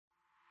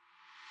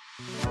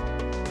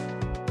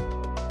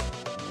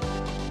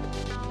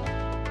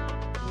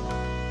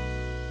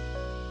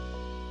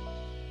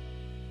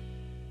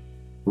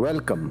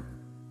Welcome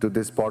to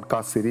this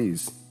podcast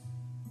series,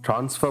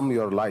 Transform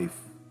Your Life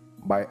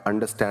by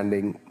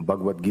Understanding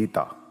Bhagavad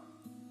Gita.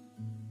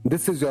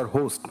 This is your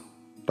host,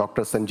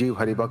 Dr. Sanjeev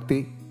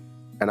Haribhakti,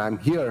 and I'm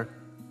here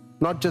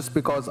not just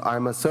because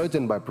I'm a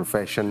surgeon by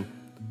profession,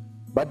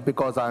 but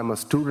because I'm a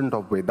student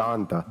of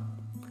Vedanta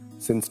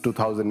since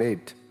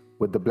 2008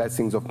 with the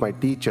blessings of my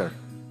teacher,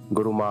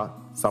 Guru Ma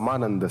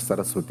Samananda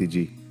Saraswati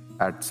Ji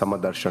at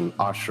Samadarshan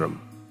Ashram.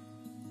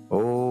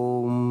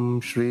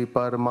 Om Shri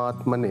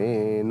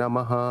Paramatmane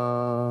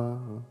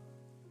Namaha.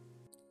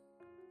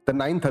 The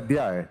 9th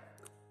Adhyaya,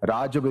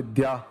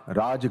 Rajavidya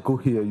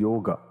Rajaguhya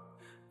Yoga,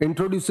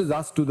 introduces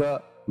us to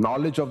the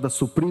knowledge of the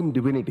Supreme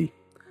Divinity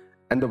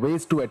and the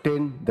ways to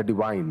attain the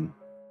divine.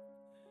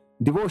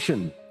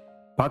 Devotion,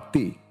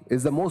 bhakti,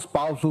 is the most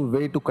powerful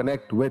way to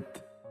connect with,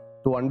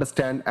 to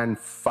understand, and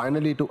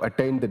finally to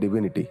attain the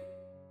divinity.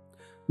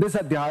 This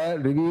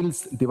Adhyaya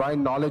reveals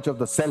divine knowledge of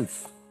the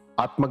self,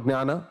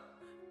 Atmagnana,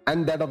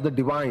 and that of the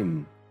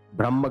divine,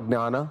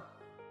 Brahmagnana,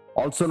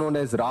 also known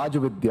as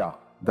Rajavidya,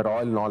 the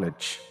royal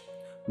knowledge,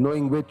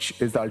 knowing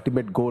which is the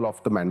ultimate goal of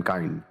the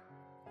mankind.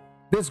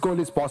 This goal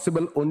is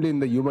possible only in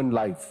the human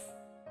life,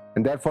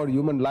 and therefore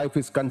human life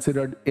is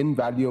considered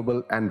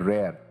invaluable and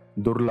rare,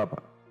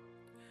 Durlabha.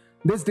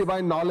 This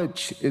divine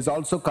knowledge is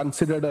also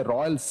considered a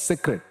royal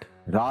secret,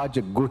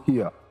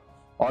 Rajaguhya,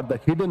 or the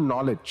hidden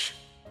knowledge,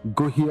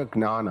 Guhya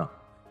Gnana,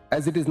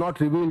 as it is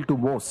not revealed to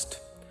most,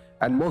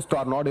 and most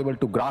are not able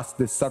to grasp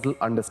this subtle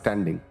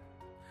understanding.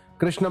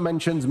 Krishna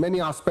mentions many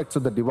aspects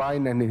of the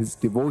divine and his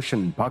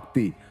devotion,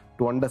 bhakti,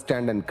 to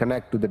understand and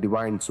connect to the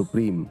divine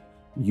supreme,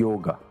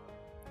 yoga.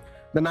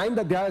 The 9th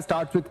Adhyaya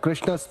starts with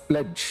Krishna's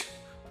pledge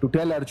to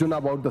tell Arjuna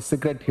about the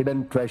secret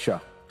hidden treasure.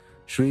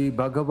 Shri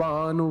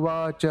Bhagavan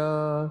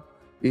Uvacha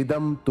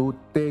Idam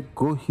Tutte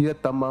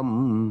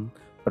Guhyatamam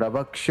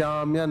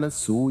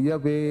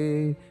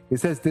Pravakshamyanasuyave. He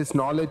says, this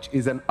knowledge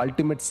is an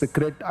ultimate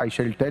secret. I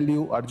shall tell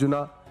you,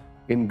 Arjuna,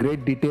 in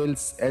great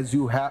details, as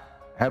you have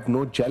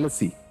no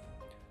jealousy.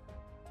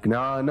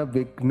 Gnana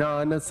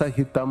Vignana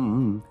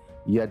Sahitam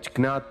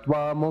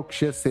Yajgnatva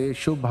Mokshase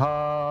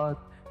Shubhat.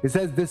 He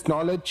says this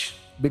knowledge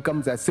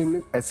becomes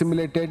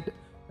assimilated,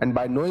 and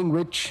by knowing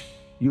which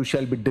you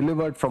shall be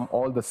delivered from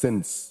all the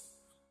sins.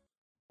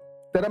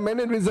 There are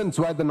many reasons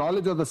why the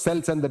knowledge of the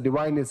self and the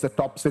divine is the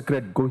top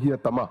secret,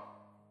 Guhyatama.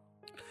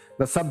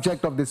 The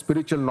subject of this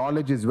spiritual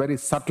knowledge is very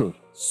subtle,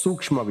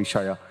 Sukshma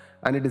Vishaya,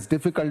 and it is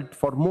difficult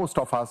for most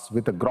of us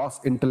with a gross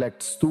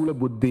intellect, Sthula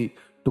Buddhi,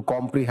 to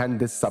comprehend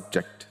this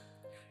subject.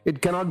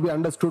 It cannot be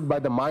understood by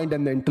the mind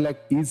and the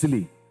intellect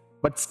easily,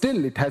 but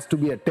still it has to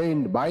be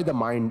attained by the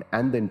mind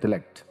and the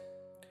intellect.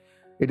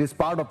 It is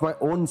part of my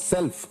own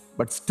self,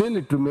 but still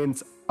it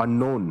remains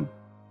unknown.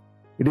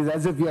 It is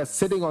as if we are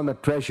sitting on a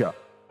treasure,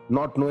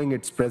 not knowing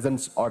its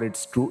presence or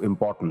its true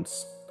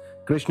importance.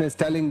 Krishna is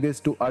telling this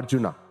to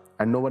Arjuna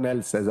and no one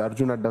else, as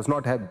Arjuna does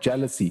not have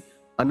jealousy,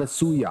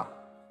 anasuya,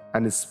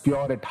 and is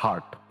pure at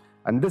heart.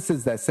 And this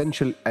is the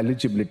essential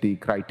eligibility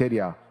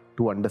criteria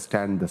to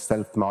understand the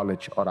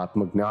self-knowledge or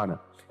Atmagnana.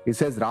 He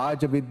says,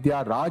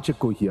 Rajavidya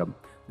Rajaguhyam.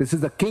 This is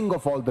the king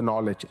of all the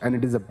knowledge, and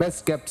it is the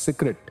best kept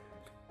secret.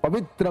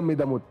 Pavitram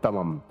idam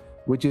uttamam,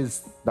 which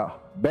is the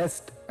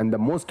best and the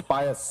most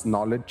pious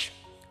knowledge.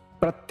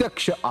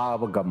 Pratyaksha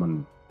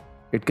avagaman.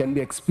 It can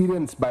be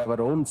experienced by our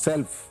own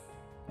self.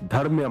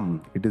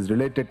 Dharmyam. It is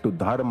related to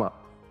dharma,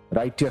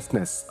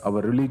 righteousness,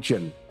 our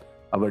religion,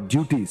 our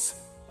duties.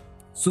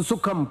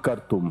 Susukham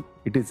kartum,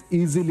 it is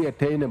easily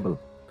attainable,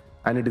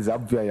 and it is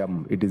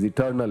avyayam, it is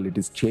eternal, it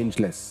is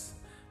changeless.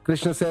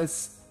 Krishna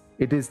says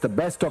it is the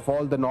best of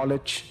all the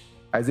knowledge,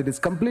 as it is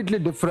completely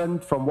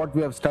different from what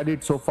we have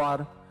studied so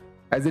far,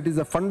 as it is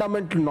a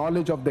fundamental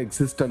knowledge of the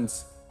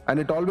existence, and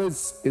it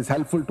always is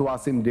helpful to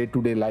us in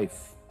day-to-day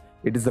life.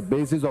 It is the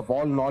basis of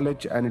all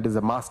knowledge, and it is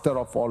a master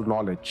of all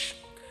knowledge.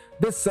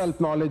 This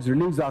self-knowledge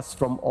relieves us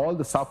from all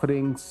the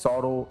suffering,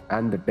 sorrow,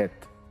 and the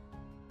death.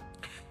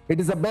 It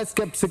is a best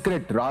kept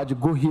secret,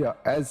 Rajaguhya,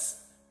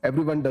 as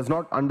everyone does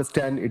not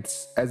understand it,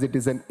 as it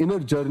is an inner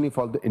journey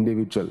for the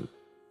individual.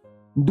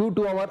 Due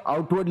to our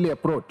outwardly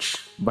approach,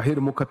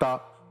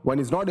 Bahirmukhata, one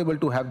is not able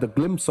to have the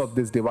glimpse of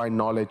this divine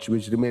knowledge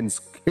which remains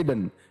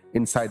hidden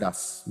inside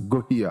us,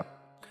 Guhya.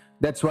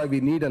 That's why we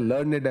need a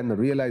learned and a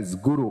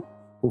realized Guru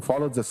who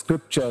follows the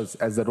scriptures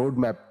as a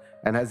roadmap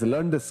and has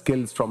learned the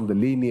skills from the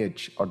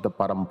lineage or the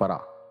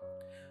parampara.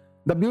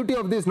 The beauty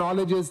of this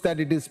knowledge is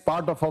that it is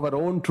part of our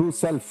own true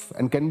self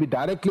and can be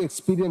directly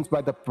experienced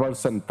by the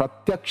person,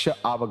 Pratyaksha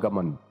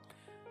Avagaman,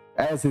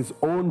 as his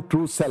own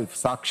true self,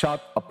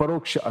 Sakshat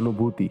Aparoksha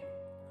Anubhuti.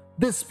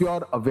 This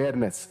pure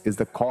awareness is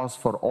the cause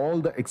for all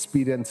the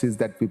experiences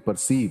that we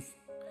perceive.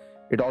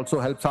 It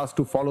also helps us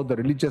to follow the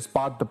religious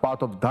path, the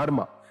path of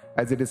Dharma,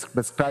 as it is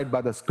prescribed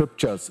by the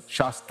scriptures,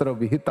 Shastra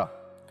Vihita.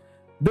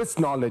 This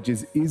knowledge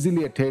is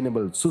easily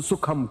attainable,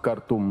 Susukham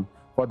Kartum,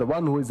 for the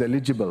one who is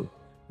eligible,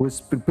 who is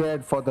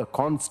prepared for the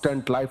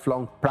constant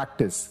lifelong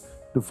practice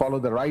to follow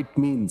the right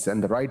means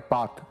and the right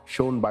path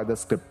shown by the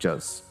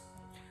scriptures.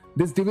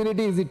 This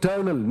divinity is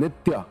eternal,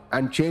 Nitya,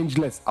 and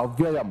changeless,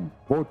 Avyayam,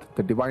 both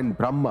the divine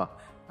Brahma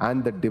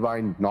and the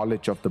divine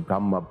knowledge of the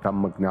Brahma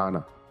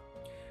Jnana.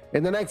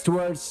 In the next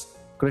verse,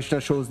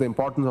 Krishna shows the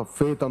importance of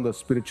faith on the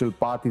spiritual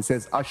path. He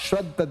says,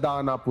 Ashraddha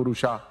dana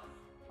purusha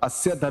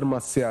asya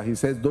dharmasya. He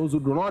says, those who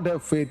do not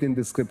have faith in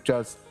the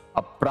scriptures,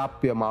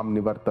 aprapya mam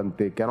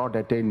nivartante, cannot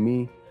attain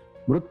me,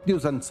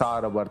 mrityu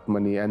sansara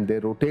vartmani, and they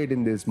rotate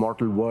in this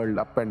mortal world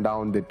up and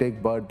down. They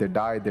take birth, they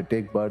die, they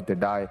take birth, they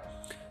die.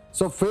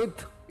 So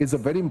faith is a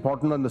very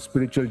important on the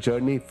spiritual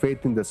journey.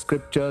 Faith in the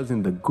scriptures,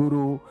 in the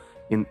Guru,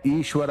 in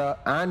Ishvara,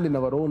 and in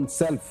our own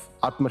self,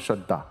 Atma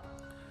Shraddha.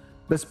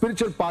 The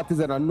spiritual path is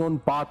an unknown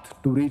path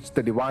to reach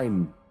the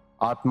divine,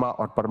 Atma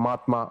or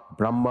Paramatma,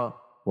 Brahma,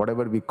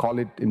 whatever we call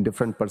it in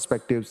different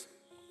perspectives.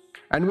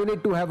 And we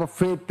need to have a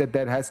faith that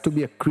there has to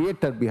be a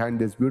creator behind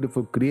this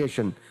beautiful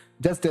creation,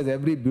 just as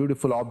every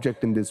beautiful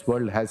object in this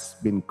world has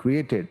been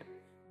created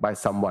by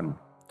someone.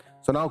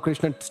 So now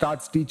Krishna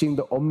starts teaching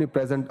the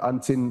omnipresent,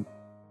 unseen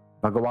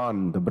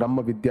Bhagavan, the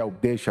Brahma Vidya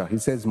Updesha. He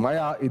says,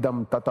 Maya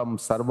idam tatam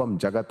sarvam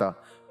jagata.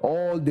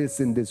 All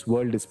this in this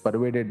world is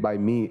pervaded by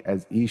me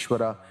as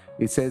Ishvara.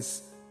 He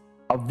says,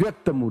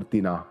 Avyakta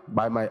Murtina,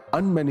 by my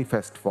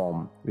unmanifest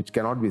form, which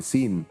cannot be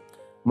seen.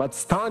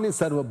 Matsthani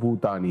sarva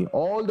bhutani,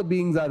 all the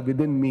beings are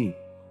within me.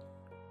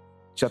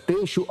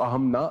 Chateshu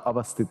aham na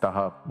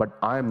avastitaha, but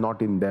I am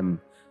not in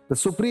them. The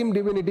Supreme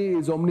Divinity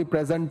is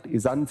omnipresent,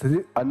 is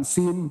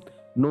unseen,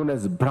 known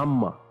as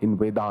Brahma in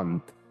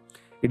Vedanta.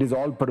 It is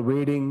all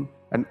pervading,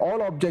 and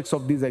all objects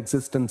of this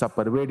existence are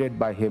pervaded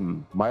by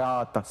Him.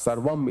 Maya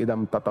sarvam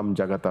idam tatam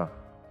jagata.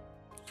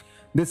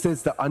 This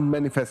is the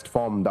unmanifest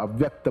form, the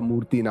Avyakta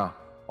Murtina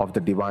of the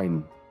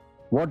divine.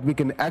 What we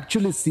can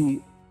actually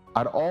see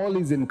are all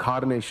His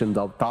incarnations,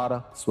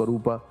 Avtara,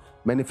 Swarupa,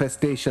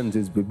 manifestations,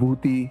 His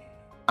Vibhuti,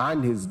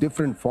 and His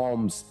different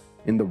forms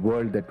in the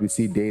world that we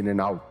see day in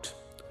and out.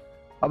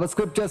 Our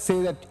scriptures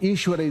say that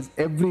Ishvara is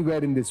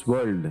everywhere in this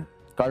world.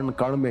 Karna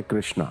Karme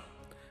Krishna.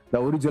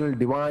 The original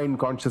divine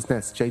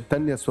consciousness,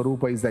 Chaitanya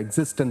Swarupa, is the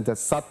existence as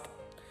Sat,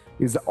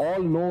 is the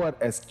all-knower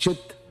as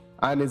Chit,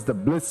 and is the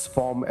bliss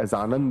form as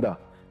Ananda,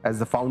 as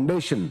the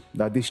foundation,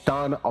 the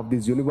Adhisthana of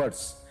this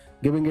universe,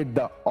 giving it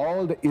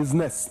all the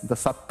isness, the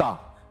Satta,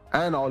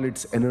 and all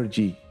its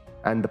energy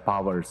and the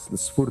powers, the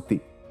Sfurti.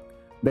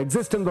 The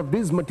existence of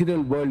this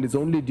material world is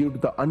only due to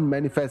the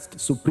unmanifest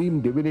Supreme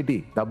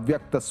Divinity, the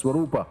Avyakta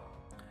Swarupa.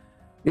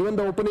 Even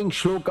the opening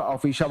shloka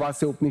of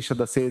Ishavasya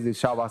Upanishad says,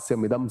 Ishavasya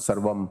midam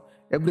sarvam.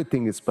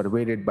 Everything is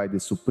pervaded by the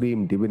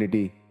Supreme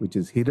Divinity, which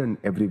is hidden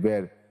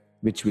everywhere,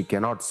 which we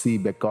cannot see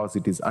because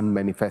it is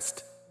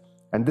unmanifest.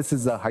 And this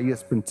is the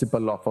highest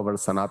principle of our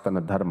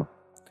Sanatana Dharma.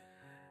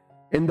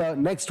 In the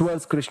next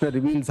verse, Krishna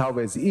reveals how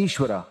as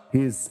Ishvara,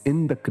 He is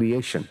in the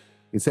creation.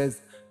 He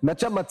says,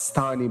 Nacha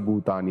matsthani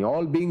bhutani,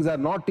 all beings are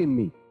not in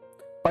me.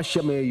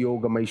 Pashyame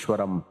yogam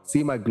aishwaram,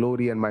 see my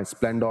glory and my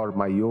splendor,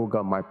 my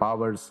yoga, my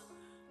powers.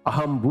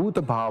 Aham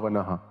bhuta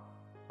bhavanaha,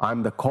 I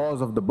am the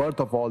cause of the birth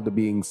of all the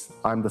beings.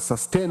 I am the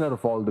sustainer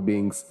of all the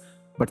beings.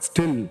 But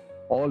still,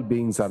 all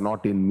beings are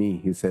not in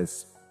me, He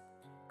says.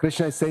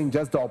 Krishna is saying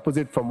just the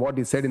opposite from what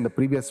He said in the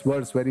previous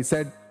verse, where He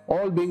said,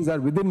 all beings are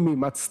within me,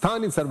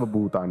 matsthani sarva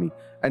bhutani.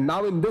 And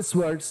now in this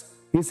verse,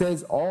 He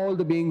says, all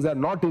the beings are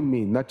not in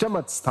me, nacha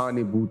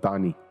matsthani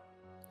bhutani.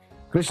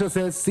 Krishna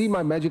says, see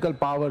my magical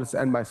powers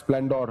and my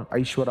splendor,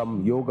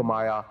 Aishwaram, Yoga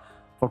Maya.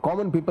 For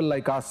common people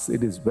like us,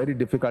 it is very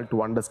difficult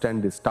to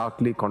understand these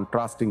starkly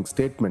contrasting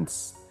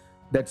statements.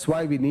 That's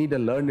why we need a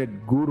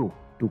learned guru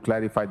to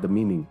clarify the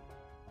meaning.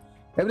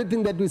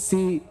 Everything that we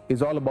see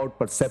is all about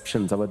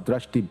perceptions, our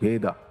drashti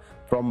bheda,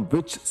 from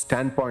which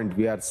standpoint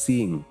we are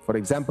seeing. For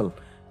example,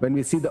 when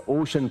we see the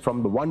ocean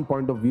from the one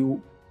point of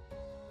view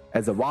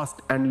as a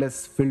vast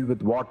endless filled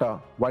with water,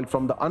 while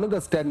from the another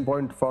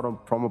standpoint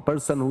from a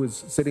person who is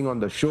sitting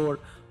on the shore,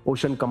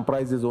 ocean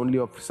comprises only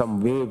of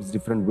some waves,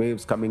 different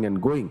waves coming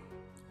and going.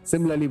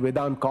 Similarly,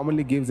 Vedanta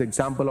commonly gives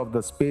example of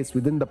the space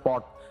within the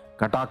pot,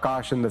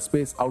 Ghatakash, and the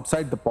space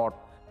outside the pot,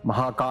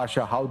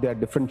 Mahakasha, how they are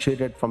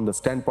differentiated from the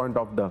standpoint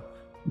of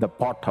the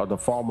pot or the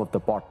form of the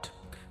pot.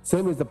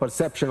 Same is the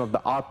perception of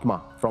the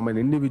Atma from an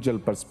individual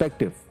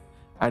perspective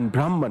and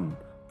Brahman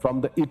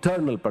from the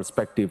eternal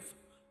perspective.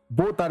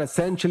 Both are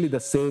essentially the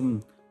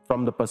same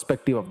from the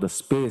perspective of the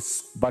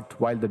space, but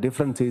while the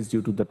difference is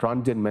due to the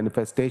transient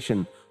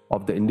manifestation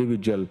of the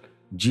individual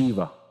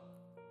Jiva.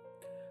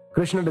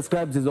 Krishna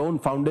describes His own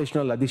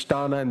foundational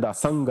Adhisthana and the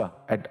Asanga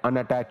at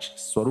unattached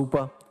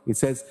Swarupa. He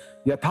says,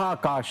 Yatha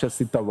Akasha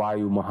Sita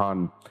Vayu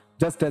Mahan.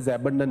 Just as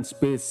abundant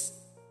space,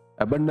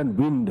 abundant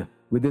wind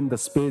within the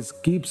space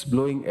keeps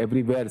blowing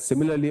everywhere,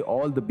 similarly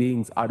all the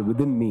beings are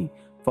within me.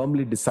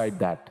 Firmly decide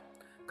that.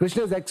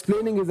 Krishna is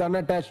explaining His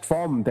unattached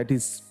form, that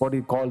is what He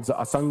calls the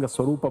Asanga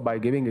Swarupa, by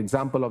giving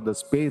example of the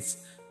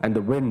space and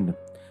the wind.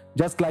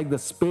 Just like the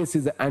space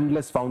is an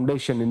endless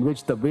foundation in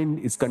which the wind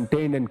is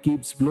contained and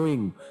keeps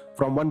blowing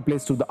from one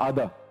place to the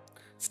other,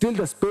 still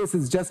the space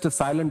is just a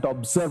silent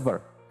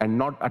observer and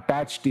not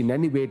attached in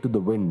any way to the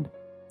wind.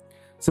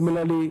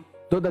 Similarly,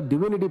 though the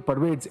divinity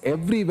pervades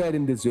everywhere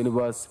in this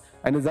universe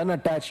and is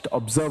unattached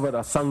observer,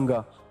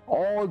 Asanga,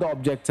 all the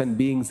objects and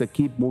beings that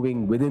keep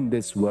moving within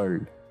this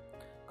world.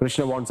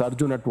 Krishna wants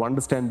Arjuna to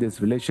understand this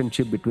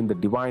relationship between the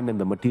divine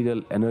and the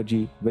material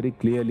energy very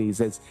clearly. He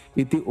says,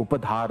 Iti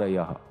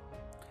upadharayah.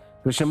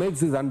 Krishna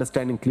makes this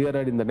understanding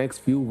clearer in the next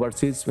few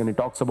verses when he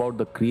talks about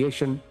the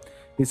creation.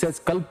 He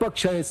says,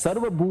 Kalpakshay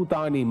sarva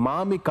bhutani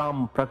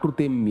mamikam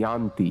prakrutim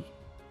yanti.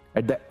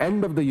 At the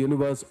end of the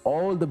universe,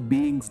 all the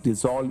beings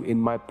dissolve in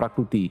my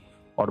prakriti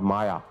or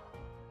maya.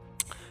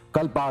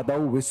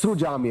 Kalpadau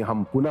visrujami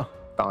ham punah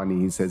tani.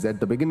 He says, at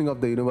the beginning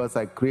of the universe,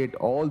 I create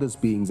all these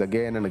beings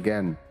again and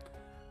again.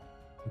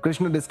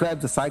 Krishna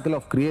describes the cycle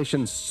of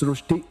creation,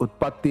 srushti,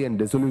 utpatti and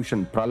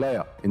dissolution,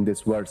 pralaya, in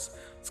this verse.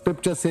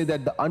 Scriptures say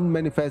that the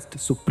unmanifest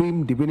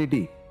supreme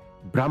divinity,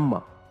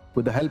 Brahma,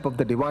 with the help of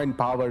the divine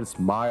powers,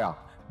 Maya,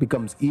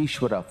 becomes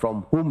Ishvara,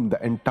 from whom the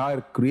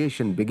entire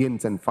creation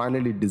begins and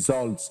finally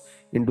dissolves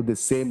into the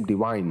same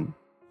divine.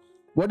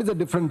 What is the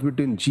difference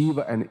between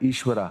Jiva and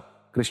Ishvara?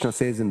 Krishna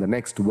says in the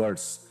next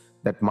verse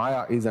that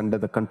Maya is under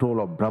the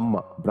control of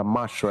Brahma,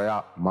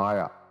 Brahmashraya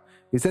Maya.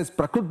 He says,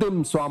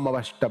 Prakrutim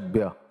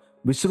swamavashtabhya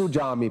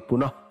visrujami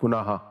punah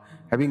punaha.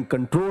 Having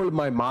controlled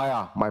my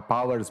Maya, my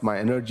powers, my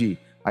energy,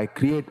 I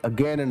create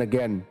again and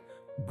again.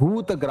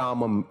 Bhuta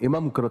gramam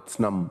imam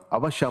krutsnam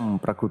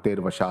avasham prakrutir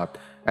vashat.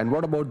 And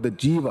what about the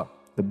Jiva,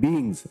 the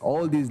beings,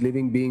 all these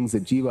living beings, the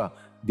Jiva,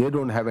 they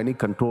don't have any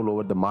control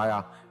over the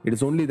Maya. It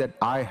is only that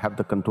I have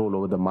the control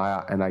over the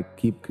Maya and I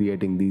keep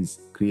creating these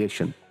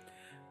creation.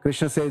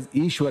 Krishna says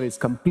Ishvara is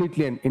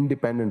completely an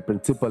independent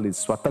principle, is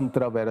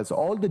Swatantra, whereas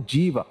all the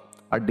Jiva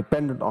are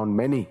dependent on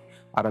many,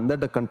 are under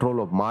the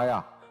control of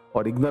Maya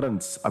or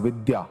ignorance,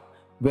 avidya,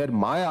 where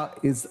Maya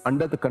is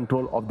under the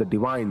control of the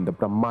divine, the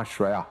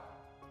Brahmashraya.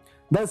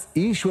 Thus,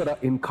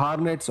 Ishvara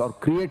incarnates or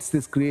creates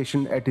this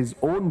creation at his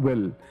own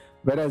will,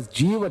 whereas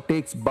Jiva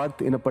takes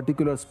birth in a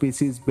particular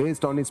species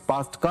based on his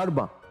past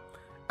karma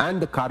and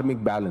the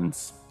karmic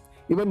balance.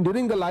 Even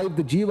during the life,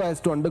 the Jiva has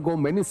to undergo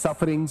many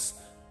sufferings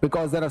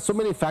because there are so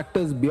many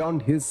factors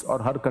beyond his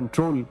or her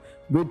control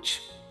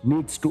which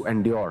needs to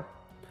endure.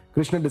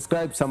 Krishna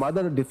describes some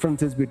other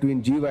differences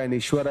between Jiva and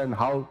Ishvara and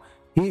how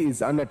he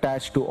is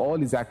unattached to all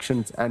his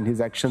actions and his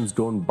actions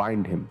don't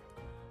bind him.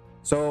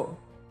 So,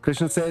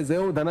 Krishna says,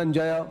 Eo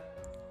Dhananjaya,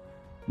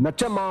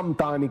 Nachamam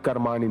tani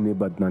karmani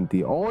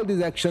nibadnanti. All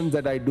these actions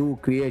that I do,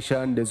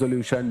 creation,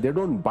 dissolution, they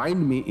don't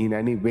bind me in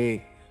any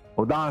way.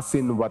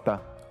 Udasin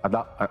vata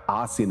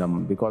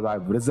asinam, because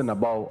I've risen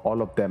above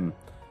all of them.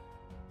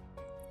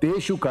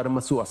 Teshu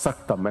karmasu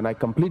asaktam, and I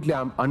completely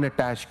am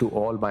unattached to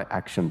all my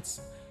actions.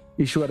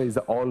 Ishvara is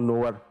the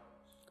all-knower.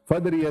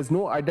 Further, he has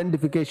no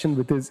identification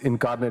with his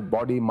incarnate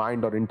body,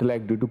 mind or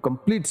intellect due to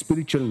complete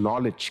spiritual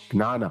knowledge,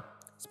 gnana.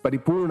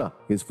 Paripurna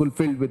is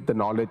fulfilled with the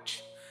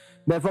knowledge.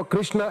 Therefore,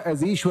 Krishna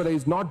as Ishvara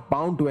is not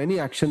bound to any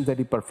actions that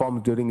he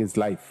performs during his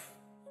life.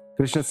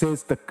 Krishna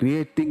says the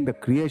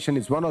creation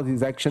is one of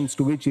his actions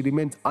to which he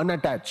remains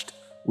unattached.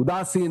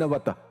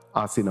 Udasinavata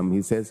asinam,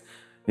 he says,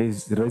 he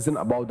is risen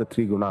above the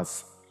three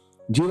gunas.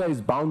 Jiva is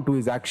bound to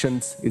his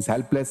actions, is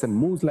helpless and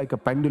moves like a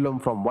pendulum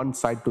from one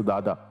side to the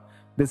other.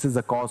 This is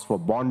a cause for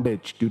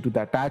bondage due to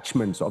the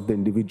attachments of the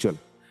individual.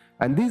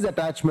 And these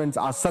attachments,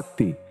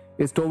 asakti,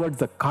 is towards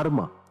the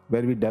karma,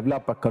 where we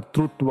develop a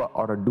kartrutva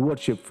or a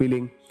doership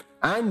feeling,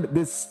 and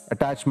this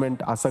attachment,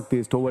 asakti,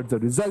 is towards the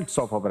results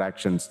of our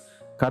actions,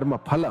 karma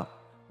phala,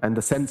 and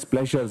the sense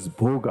pleasures,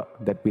 bhoga,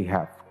 that we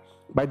have.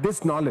 By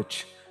this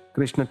knowledge,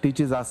 Krishna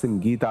teaches us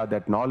in Gita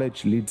that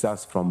knowledge leads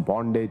us from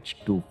bondage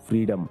to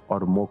freedom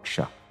or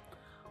moksha.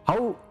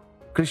 How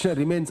Krishna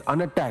remains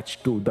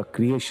unattached to the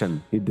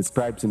creation, he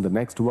describes in the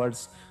next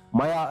verse,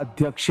 Maya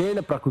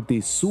adhyakshena prakriti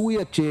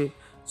suyache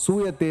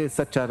Suyate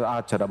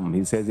sacharacharam.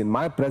 He says, in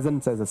my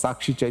presence as a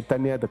Sakshi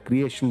Chaitanya, the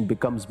creation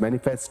becomes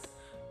manifest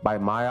by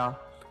Maya,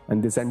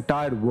 and this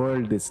entire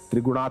world, this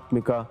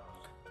Trigunatmika,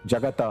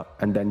 Jagata,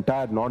 and the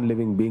entire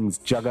non-living beings,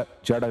 Jada,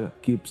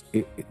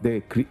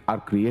 are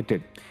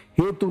created.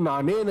 Hetu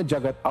nanena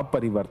jagat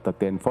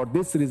aparivartate. And for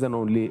this reason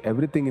only,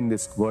 everything in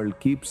this world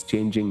keeps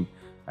changing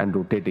and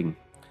rotating.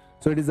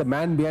 So it is the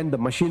man behind the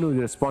machine who is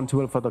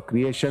responsible for the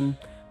creation.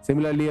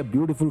 Similarly, a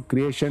beautiful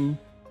creation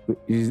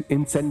is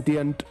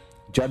insentient,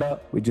 Jada,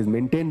 which is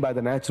maintained by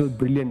the natural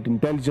brilliant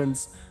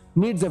intelligence,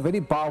 needs a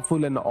very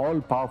powerful and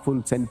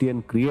all-powerful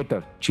sentient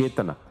creator,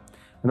 Chetana.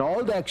 And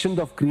all the actions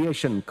of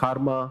creation,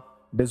 karma,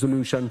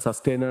 dissolution,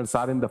 sustenance,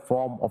 are in the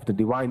form of the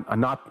divine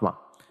Anatma,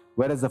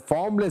 whereas the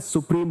formless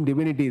supreme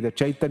divinity, the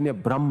Chaitanya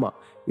Brahma,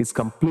 is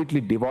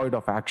completely devoid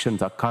of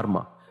actions or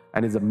karma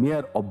and is a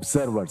mere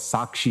observer,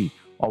 Sakshi,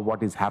 of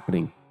what is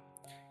happening.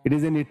 It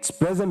is in its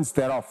presence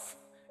thereof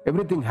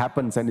everything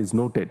happens and is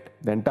noted.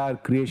 The entire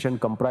creation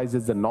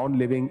comprises the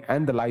non-living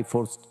and the life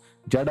force,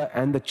 Jada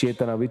and the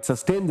Chetana, which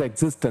sustains the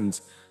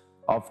existence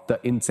of the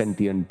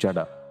insentient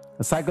Jada.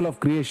 The cycle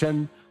of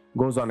creation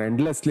goes on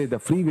endlessly, the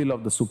free will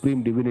of the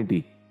Supreme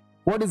Divinity.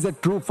 What is the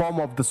true form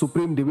of the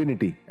Supreme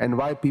Divinity and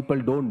why people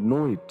don't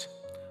know it?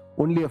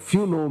 Only a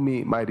few know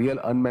me, my real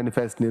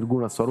unmanifest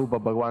Nirguna Swarupa.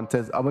 Bhagavan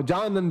says,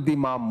 Avajananti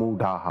mam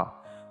mudhaha.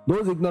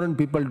 Those ignorant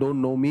people don't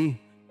know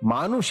me.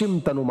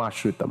 Manushim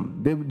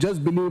tanumashritam. They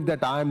just believe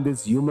that I am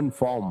this human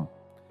form.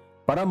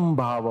 Param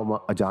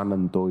bhavam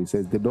ajananto. He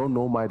says, they don't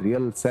know my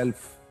real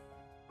self.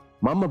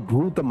 Mama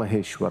bhuta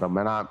maheshwaram,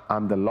 and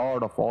I'm the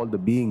Lord of all the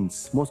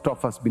beings. Most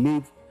of us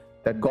believe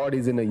that God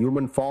is in a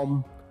human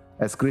form,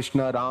 as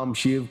Krishna, Ram,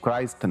 Shiv,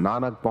 Christ,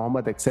 Nanak,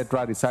 Muhammad,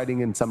 etc.,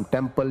 residing in some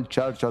temple,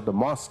 church, or the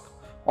mosque,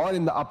 or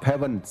in the up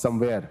heaven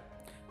somewhere.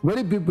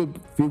 Very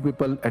few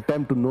people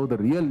attempt to know the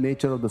real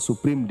nature of the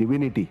supreme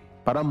divinity,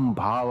 Param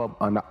bhavam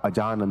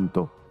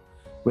ajananto.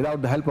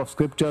 Without the help of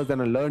scriptures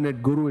and a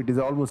learned guru, it is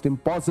almost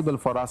impossible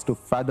for us to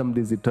fathom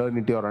this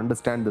eternity or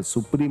understand the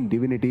supreme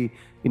divinity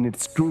in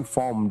its true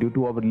form due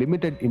to our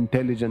limited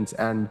intelligence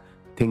and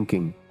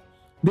thinking.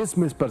 This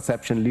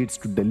misperception leads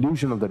to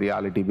delusion of the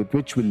reality with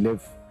which we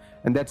live,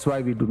 and that's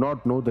why we do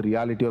not know the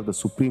reality of the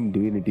supreme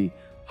divinity.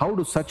 How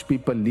do such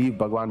people live?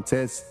 Bhagavan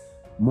says,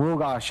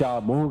 Moga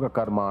asha moga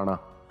karmana.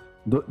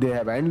 They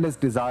have endless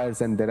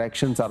desires and their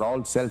actions are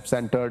all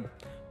self-centered.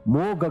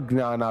 Moga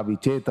jnana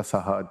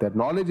vichetasaha. Their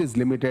knowledge is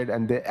limited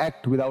and they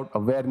act without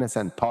awareness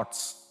and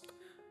thoughts.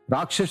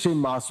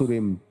 Rakshashim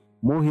asurim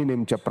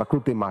mohinim cha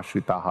prakrutim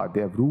ashritaha.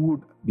 They have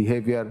rude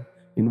behavior,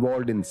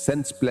 involved in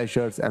sense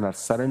pleasures, and are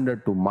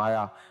surrendered to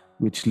Maya,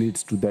 which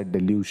leads to their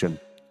delusion.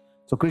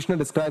 So Krishna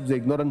describes the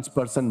ignorant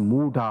person,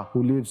 Mudha,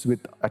 who lives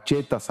with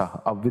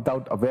achetasa,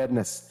 without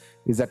awareness,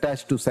 is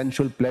attached to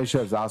sensual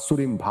pleasures,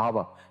 asurim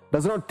bhava,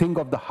 does not think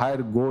of the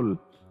higher goal,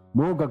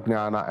 moga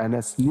jnana, and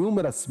has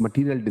numerous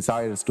material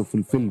desires to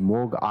fulfill,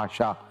 moga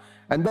asha,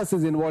 and thus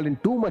is involved in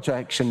too much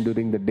action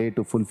during the day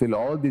to fulfill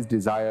all these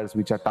desires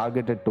which are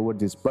targeted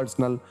towards his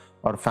personal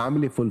or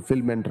family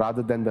fulfillment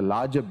rather than the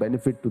larger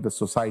benefit to the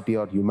society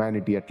or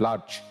humanity at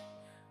large.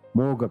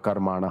 Moga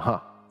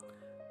karmanaha.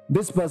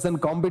 This person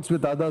competes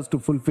with others to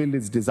fulfill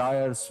his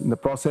desires, in the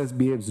process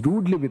behaves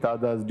rudely with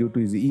others due to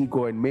his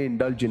ego and may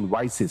indulge in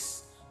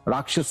vices,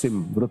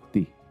 rakshasim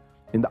vritti.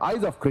 In the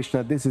eyes of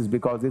Krishna, this is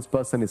because this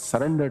person is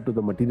surrendered to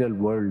the material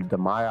world, the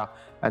Maya,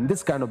 and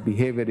this kind of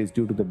behavior is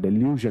due to the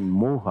delusion,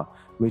 moha,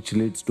 which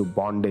leads to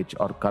bondage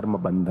or karma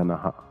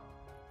bandhanaha.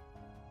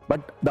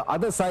 But the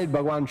other side,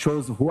 Bhagavan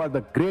shows who are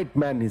the great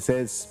men. He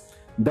says,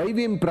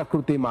 Daivim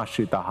prakrutim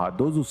ashritaha,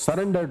 those who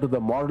surrender to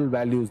the moral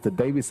values, the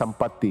Daivi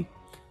sampatti,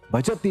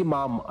 bhajati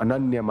mam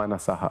ananya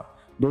manasaha,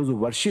 those who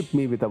worship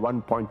me with a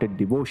one-pointed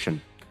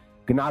devotion,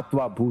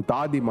 Gnatva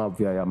bhutadim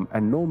avyayam,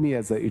 and know me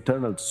as the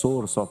eternal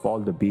source of all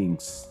the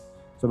beings.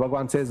 So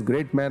Bhagavan says,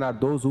 great men are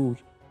those who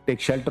take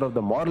shelter of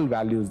the moral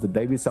values, the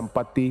Daivi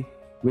Sampatti,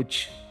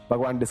 which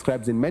Bhagavan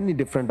describes in many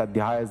different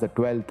Adhyayas, the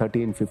 12th,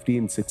 13th,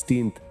 15th,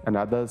 16th, and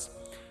others.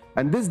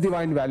 And these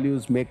divine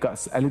values make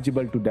us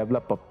eligible to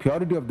develop a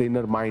purity of the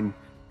inner mind,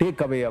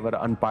 take away our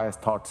unpious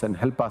thoughts, and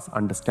help us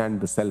understand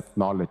the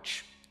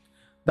self-knowledge.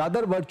 The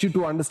other virtue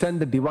to understand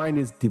the divine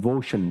is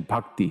devotion,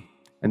 bhakti.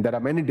 And there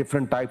are many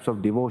different types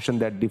of devotion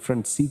that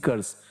different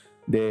seekers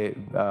they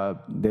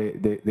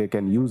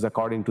can use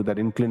according to their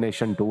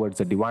inclination towards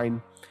the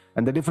divine.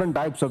 And the different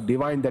types of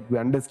divine that we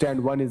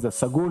understand, one is the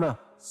Saguna,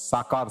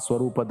 Sakar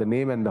Swarupa, the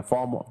name and the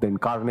form of the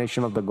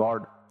incarnation of the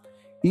God.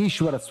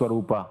 Ishvara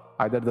Swarupa,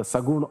 either the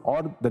Sagun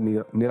or the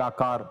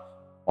Nirakar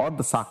or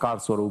the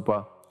Sakar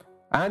Swarupa.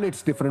 And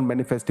its different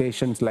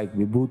manifestations like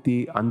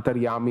Vibhuti,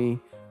 Antaryami,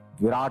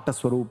 Virata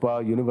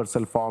Swarupa,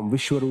 universal form,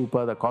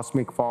 Vishwarupa, the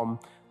cosmic form,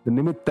 the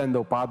Nimitta and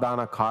the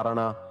Upadana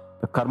Karana,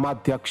 the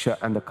Karmadhyaksha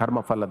and the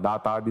Karmaphala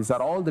Data. These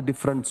are all the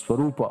different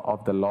Swarupa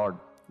of the Lord,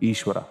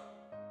 Ishvara.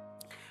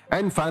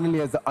 And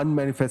finally, as the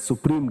unmanifest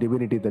supreme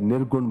divinity, the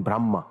Nirgun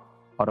Brahma,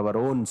 or our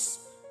own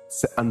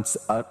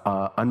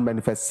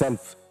unmanifest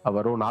self,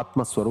 our own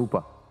Atma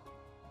Swarupa.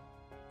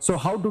 So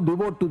how to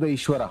devote to the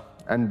Ishvara?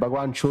 And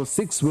Bhagavan shows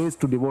 6 ways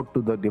to devote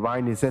to the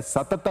divine. He says,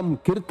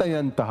 Satatam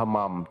kirtayantaha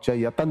mam cha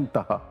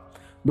yatantaha.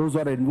 Those who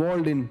are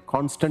involved in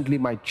constantly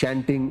my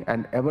chanting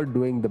and ever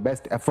doing the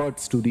best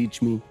efforts to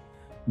reach me.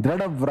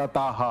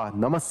 Dhradavrataha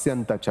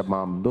namasyanta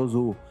chamam. Those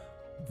who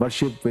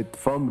worship with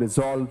firm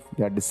resolve,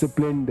 they are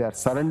disciplined, they are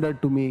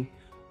surrendered to me.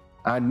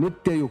 And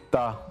nitya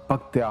yukta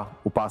bhaktya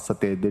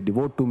upasate. They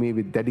devote to me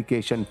with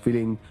dedication,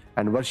 feeling,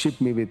 and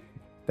worship me with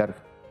their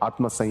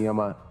atma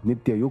sanyama,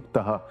 nitya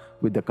yuktaha,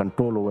 with the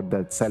control over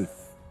their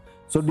self.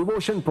 So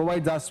devotion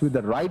provides us with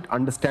the right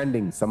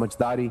understanding,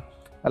 samajhdari,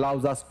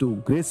 allows us to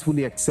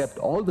gracefully accept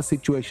all the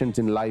situations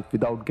in life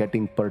without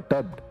getting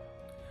perturbed.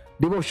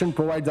 Devotion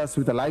provides us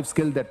with a life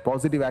skill that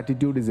positive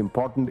attitude is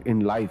important in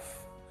life.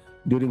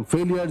 During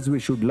failures, we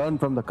should learn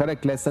from the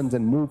correct lessons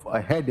and move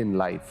ahead in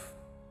life.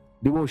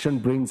 Devotion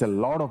brings a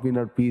lot of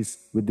inner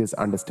peace with this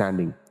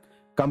understanding.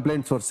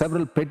 Complaints for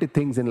several petty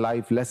things in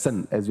life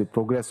lessen as we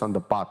progress on the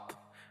path,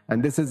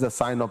 and this is a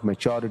sign of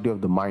maturity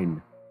of the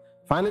mind.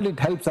 Finally, it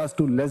helps us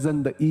to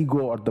lessen the ego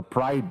or the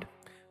pride,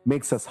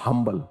 makes us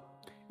humble.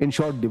 In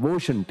short,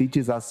 devotion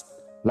teaches us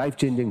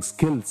life-changing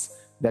skills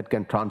that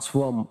can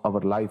transform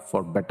our life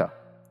for better.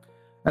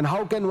 And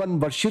how can one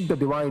worship the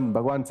divine?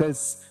 Bhagavan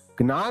says,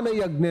 Gnana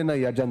yagnena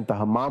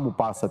yajantaha mam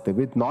upasate.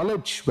 With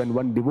knowledge, when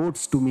one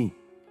devotes to me,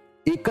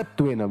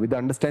 ekatvena, with the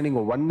understanding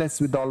of oneness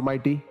with the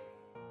Almighty,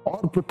 or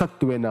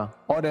pruthatvena,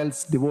 or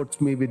else devotes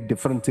me with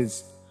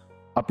differences,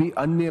 Api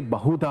anye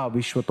bahudha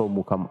vishwato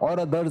mukham, or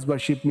others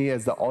worship me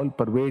as the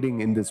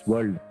all-pervading in this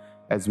world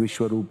as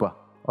Vishwarupa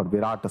or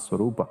Virata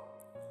Swarupa.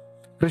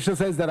 Krishna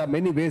says there are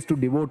many ways to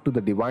devote to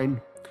the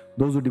divine.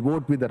 Those who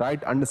devote with the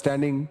right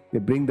understanding, they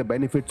bring the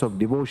benefits of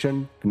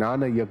devotion.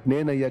 Gnana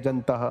yagnena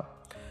yajantaha.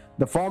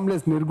 The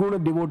formless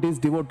nirguna devotees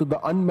devote to the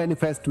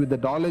unmanifest with the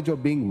knowledge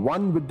of being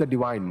one with the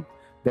divine,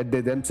 that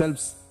they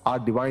themselves are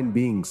divine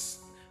beings.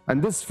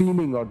 And this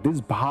feeling or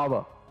this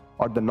bhava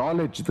or the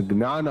knowledge, the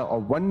gnana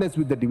of oneness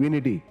with the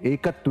divinity,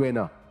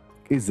 ekatvena,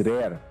 is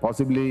rare,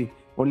 possibly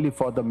only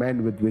for the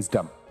man with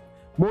wisdom.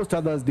 Most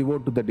others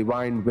devote to the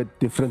divine with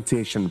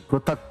differentiation,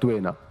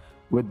 pruthatvena,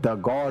 with the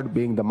God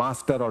being the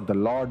master or the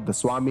Lord, the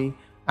Swami,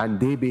 and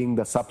they being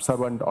the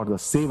subservient or the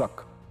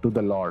sevak to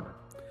the Lord.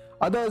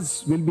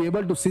 Others will be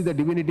able to see the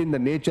divinity in the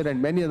nature and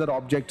many other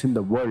objects in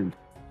the world,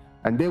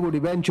 and they would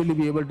eventually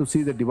be able to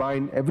see the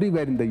divine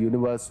everywhere in the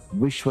universe,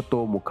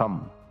 Vishwato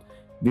Mukham.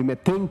 We may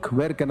think,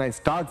 where can I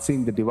start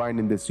seeing the divine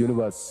in this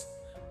universe?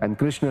 And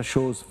Krishna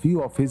shows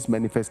few of his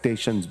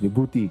manifestations,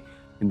 Vibhuti,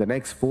 in the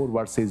next 4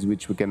 verses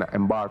which we can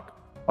embark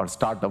or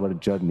start our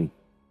journey.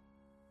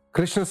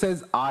 Krishna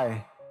says,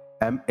 I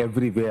am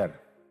everywhere.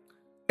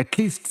 At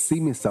least see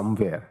me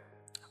somewhere.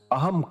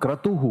 Aham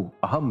kratuhu,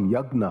 aham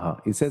yagnaha.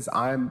 He says,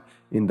 I am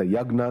in the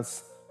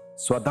yagnas.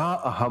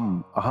 Swadha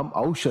aham, aham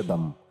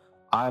aushadam.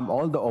 I am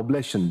all the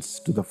oblations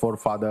to the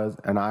forefathers,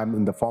 and I am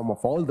in the form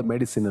of all the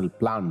medicinal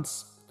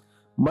plants.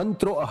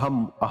 Mantro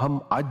aham,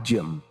 aham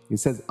ajyam. He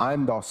says, I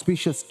am the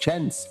auspicious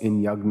chants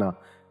in yagna,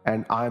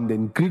 and I am the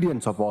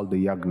ingredients of all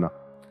the yagna.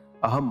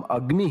 Aham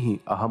agnihi,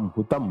 aham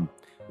hutam.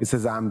 He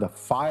says, I am the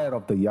fire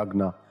of the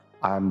yagna.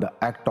 I am the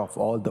act of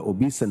all the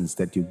obeisance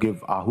that you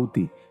give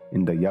ahuti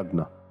in the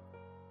yagna.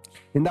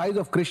 In the eyes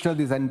of Krishna,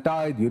 this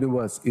entire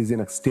universe is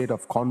in a state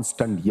of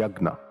constant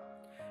yagna.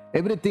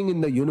 Everything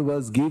in the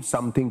universe gives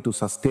something to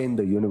sustain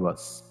the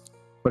universe.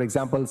 For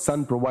example,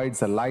 sun provides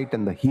the light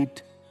and the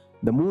heat.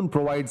 The moon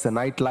provides the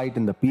night light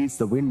and the peace.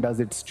 The wind does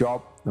its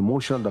job. The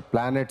motion of the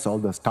planets, all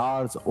the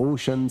stars,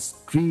 oceans,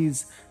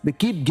 trees, they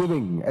keep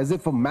giving as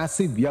if a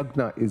massive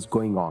yagna is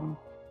going on.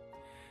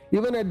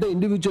 Even at the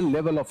individual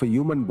level of a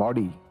human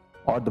body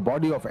or the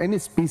body of any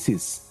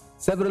species,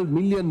 several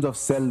millions of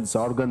cells,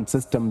 organ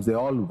systems, they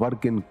all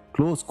work in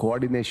close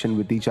coordination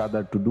with each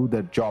other to do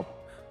their job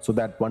so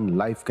that one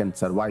life can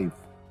survive.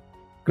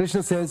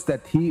 Krishna says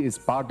that he is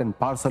part and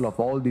parcel of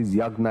all these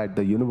yagna at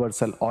the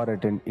universal or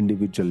at an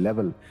individual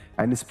level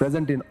and is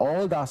present in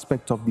all the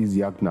aspects of these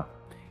yagna.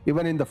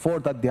 Even in the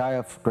 4th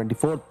Adhyaya,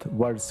 24th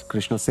verse,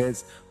 Krishna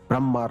says,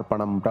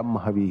 Brahmarpanam,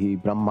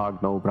 Brahmahavihi,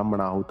 Brahmagnau,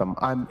 Brahmanahutam.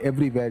 I am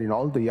everywhere in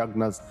all the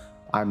yagnas,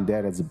 I am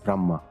there as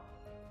Brahma.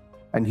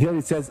 And here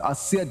it says,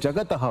 Asya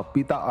Jagataha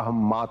Pita Aham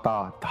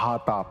Mata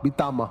Dhata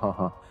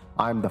Pitamahaha.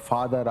 I am the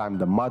father, I am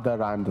the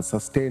mother, I am the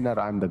sustainer,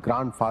 I am the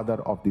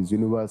grandfather of this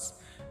universe.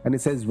 And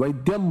it says,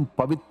 Vaidyam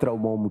Pavitra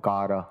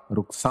Momkara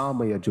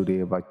Ruksamaya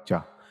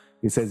Jurevacha.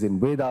 It says in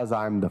Vedas,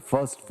 I am the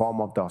first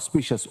form of the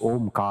auspicious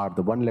Omkar,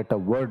 the 1-letter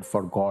word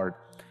for God.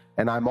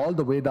 And I am all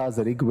the Vedas,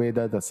 the Rig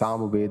Veda, the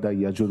Sama Veda,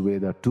 Yajur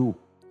Veda too.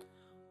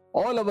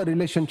 All our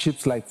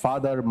relationships like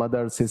father,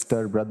 mother,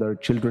 sister, brother,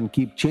 children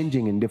keep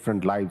changing in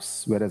different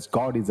lives, whereas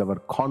God is our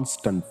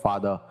constant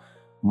father,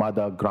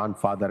 mother,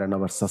 grandfather, and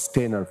our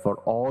sustainer for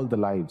all the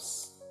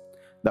lives.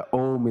 The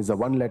Om is a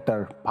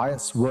 1-letter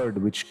pious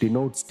word which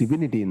denotes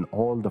divinity in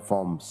all the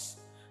forms.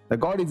 The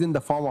God is in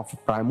the form of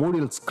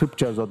primordial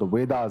scriptures or the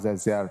Vedas,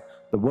 as they are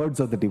the words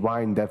of the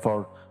divine,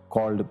 therefore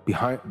called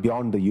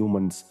beyond the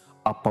humans,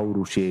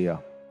 Apaurusheya.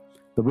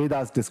 The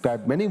Vedas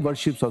describe many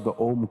worships of the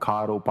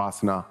Omkar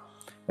Upasana.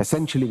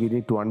 Essentially, we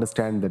need to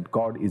understand that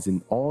God is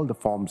in all the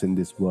forms in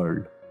this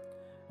world.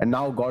 And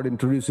now God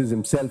introduces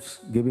himself,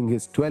 giving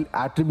his 12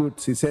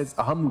 attributes. He says,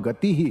 Aham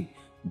Gatihi,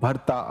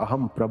 Bharta,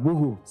 Aham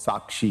Prabhuhu,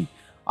 Sakshi.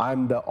 I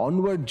am the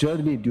onward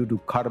journey due to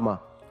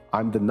karma. I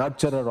am the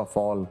nurturer of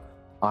all.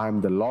 I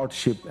am the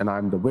lordship and I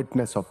am the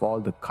witness of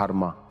all the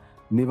karma.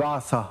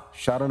 Nivasa,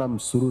 Sharanam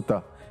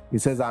Suruta. He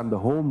says, I am the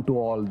home to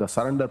all, the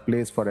surrender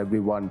place for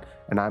everyone,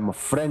 and I am a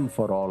friend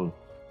for all.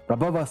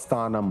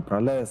 Prabhavasthanam,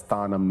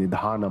 Pralayasthanam,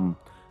 Nidhanam.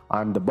 I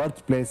am the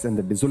birthplace and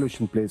the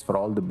dissolution place for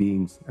all the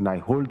beings, and I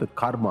hold the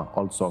karma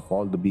also of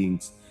all the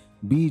beings.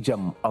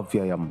 Bijam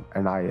Avyayam,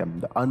 and I am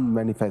the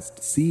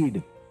unmanifest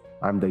seed.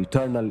 I am the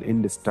eternal,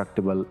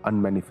 indestructible,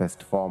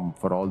 unmanifest form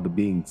for all the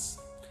beings.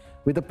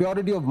 With the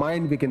purity of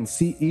mind, we can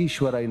see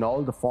Ishvara in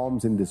all the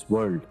forms in this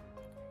world.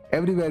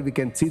 Everywhere we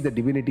can see the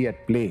divinity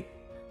at play.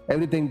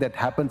 Everything that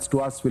happens to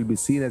us will be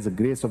seen as a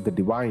grace of the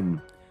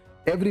divine.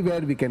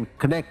 Everywhere we can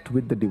connect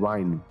with the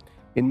divine.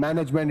 In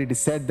management, it is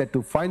said that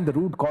to find the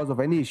root cause of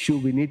any issue,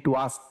 we need to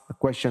ask the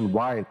question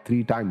why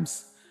 3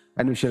 times,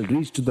 and we shall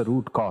reach to the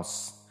root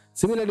cause.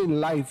 Similarly,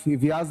 in life,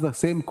 if we ask the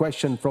same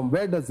question, from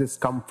where does this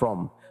come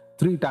from?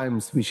 3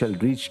 times we shall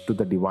reach to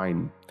the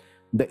divine.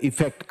 The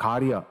effect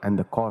karya and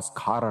the cause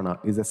karana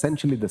is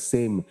essentially the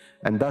same,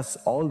 and thus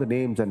all the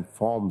names and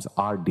forms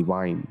are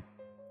divine.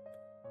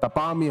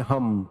 Tapami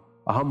aham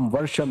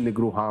varsham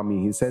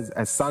nigruhami. He says,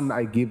 as sun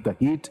I give the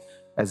heat,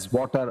 as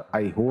water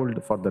I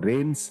hold for the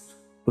rains.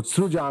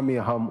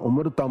 Utsrujami aham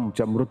umrutam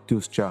cha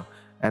mrutyuscha,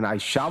 and I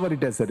shower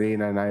it as a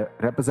rain, and I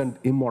represent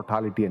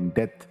immortality and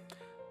death.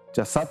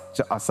 Cha sat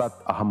cha asat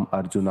aham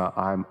Arjuna,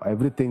 I am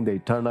everything, the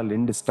eternal,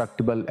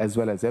 indestructible, as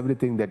well as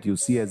everything that you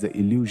see as an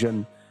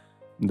illusion,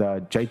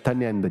 the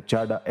Chaitanya and the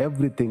Jada,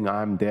 everything,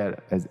 I am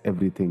there as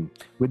everything.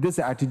 With this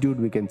attitude,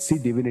 we can see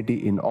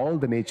divinity in all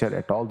the nature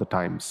at all the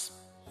times.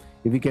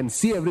 If we can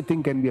see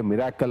everything can be a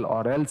miracle,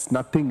 or else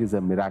nothing is a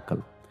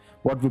miracle.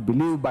 What we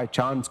believe by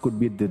chance could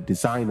be the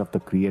design of the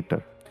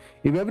Creator.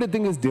 If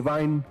everything is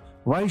divine,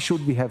 why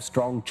should we have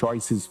strong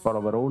choices for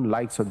our own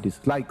likes or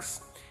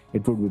dislikes?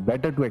 It would be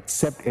better to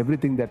accept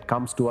everything that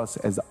comes to us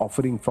as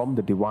offering from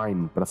the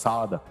divine,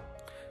 prasada.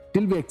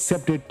 Till we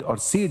accept it or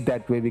see it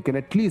that way, we can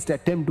at least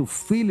attempt to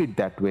feel it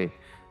that way,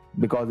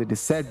 because it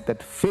is said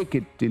that fake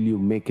it till you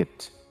make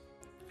it.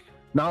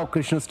 Now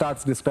Krishna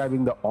starts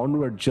describing the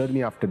onward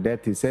journey after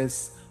death. He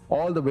says,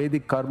 all the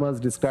Vedic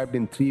karmas described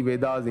in 3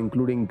 Vedas,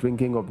 including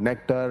drinking of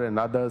nectar and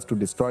others to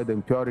destroy the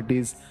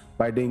impurities,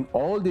 by doing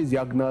all these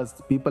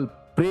yagnas, people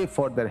pray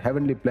for their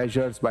heavenly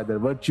pleasures. By their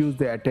virtues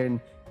they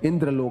attain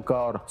Indraloka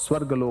or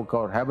Swargaloka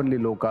or heavenly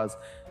lokas.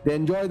 They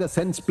enjoy the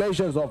sense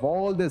pleasures of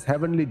all these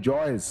heavenly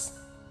joys.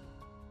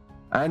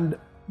 And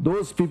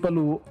those people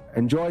who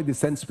enjoy the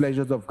sense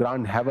pleasures of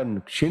grand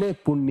heaven, Kshine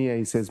Punya,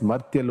 he says,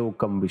 Martya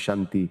Lokam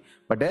Vishanti.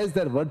 But as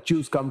their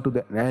virtues come to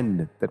the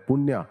end, their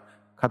Punya,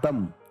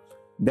 Khatam,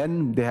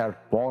 then they are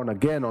born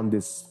again on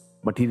this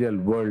material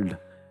world.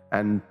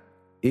 And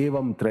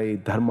Evam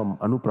Trai Dharmam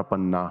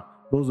Anuprapanna,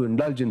 those who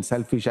indulge in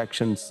selfish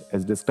actions,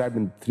 as described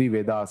in 3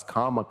 Vedas,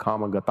 Kama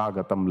Kama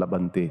Gata Gatam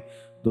Labante.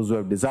 Those who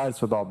have desires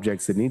for the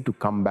objects, they need to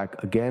come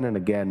back again and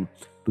again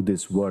to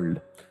this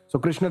world. So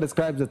Krishna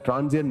describes the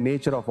transient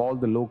nature of all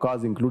the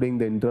lokas, including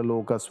the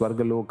Indraloka,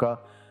 Swargaloka.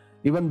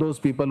 Even those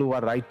people who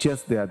are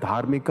righteous, they are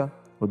dharmika,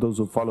 or those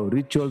who follow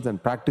rituals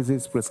and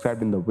practices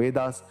prescribed in the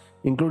Vedas,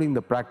 including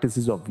the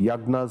practices of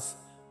yagnas.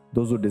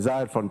 Those who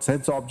desire for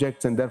sense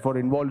objects and therefore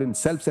involved in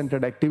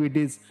self-centered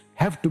activities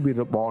have to be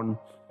reborn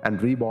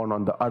and reborn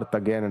on the earth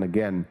again and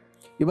again.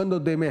 Even though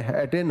they may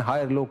attain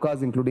higher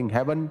lokas, including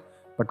heaven,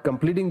 but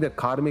completing their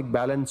karmic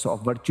balance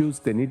of virtues,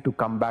 they need to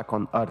come back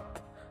on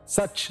earth.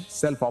 Such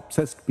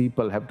self-obsessed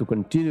people have to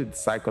continue the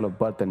cycle of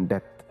birth and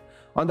death.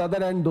 On the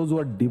other hand, those who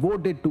are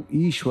devoted to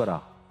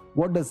Ishvara,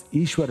 what does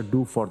Ishvara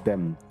do for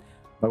them?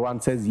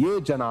 Bhagavan says, Ye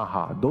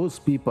janaha, those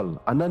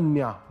people,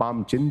 ananya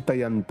pam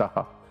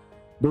chintayantaha,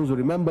 those who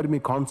remember me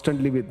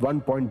constantly with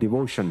one-point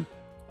devotion,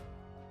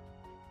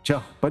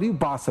 cha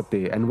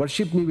paripasate, and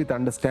worship me with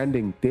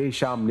understanding,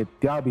 tesham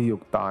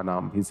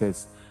nityabhiyuktanam, he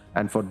says,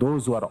 and for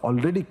those who are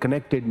already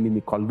connected,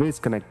 meaning always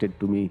connected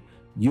to me,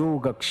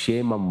 yoga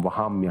kshemam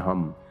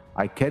vahamyaham,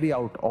 I carry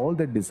out all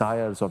the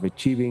desires of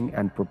achieving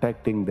and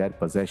protecting their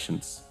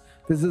possessions.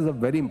 This is a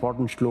very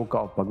important shloka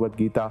of Bhagavad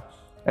Gita,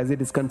 as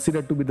it is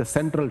considered to be the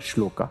central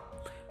shloka,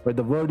 where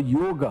the word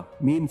yoga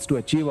means to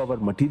achieve our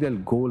material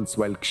goals,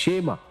 while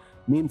kshema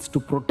means to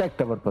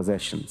protect our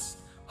possessions.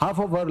 Half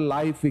of our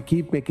life we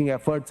keep making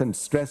efforts and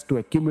stress to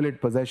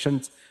accumulate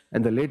possessions,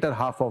 and the later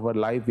half of our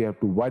life we have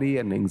to worry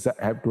and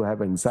have to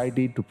have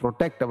anxiety to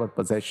protect our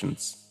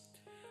possessions.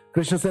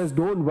 Krishna says,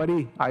 don't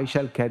worry, I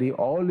shall carry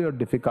all your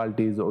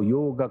difficulties, O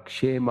yoga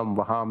kshemam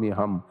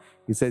vahamyaham.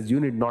 He says, you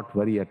need not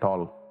worry at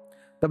all.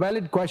 The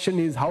valid question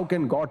is, how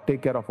can God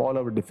take care of all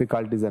our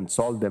difficulties and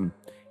solve them?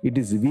 It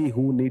is we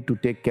who need to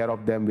take care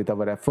of them with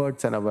our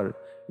efforts and our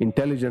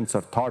intelligence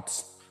or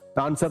thoughts.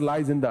 The answer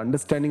lies in the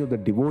understanding of the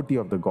devotee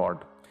of the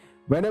God.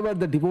 Whenever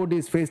the devotee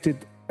is faced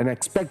with an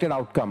expected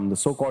outcome, the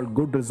so-called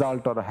good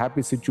result or a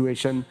happy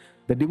situation,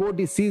 the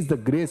devotee sees the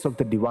grace of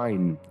the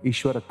divine,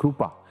 Ishvara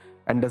Krupa,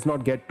 and does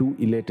not get too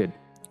elated.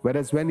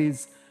 Whereas when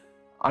his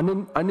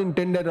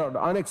unintended or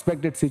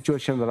unexpected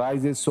situation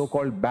arises,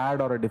 so-called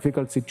bad or a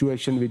difficult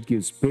situation which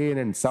gives pain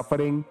and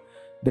suffering,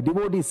 the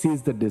devotee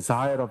sees the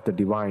desire of the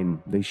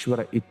divine, the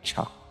Ishvara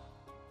Ichcha,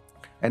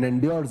 and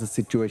endures the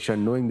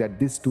situation knowing that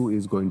this too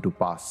is going to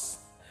pass.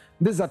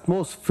 This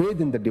utmost faith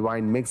in the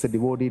divine makes the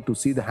devotee to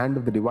see the hand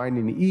of the divine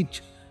in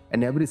each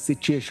and every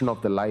situation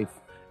of the life,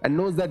 and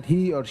knows that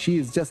he or she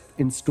is just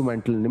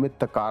instrumental,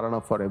 nimitta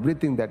karana, for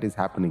everything that is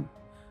happening.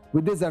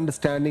 With this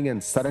understanding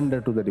and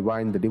surrender to the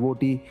divine, the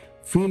devotee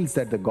feels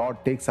that the God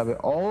takes away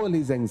all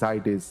his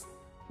anxieties,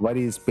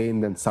 worries,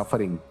 pain and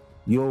suffering,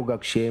 yoga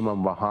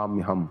kshemam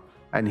vahamyaham,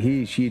 and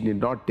she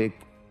need not take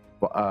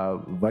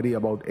worry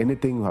about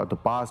anything or the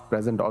past,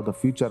 present or the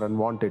future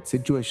unwanted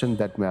situation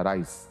that may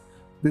arise.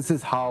 This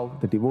is how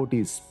the devotee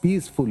is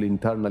peaceful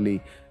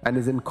internally and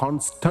is in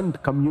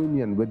constant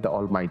communion with the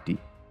Almighty.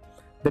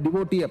 The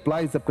devotee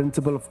applies the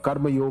principle of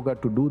karma yoga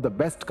to do the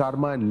best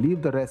karma and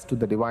leave the rest to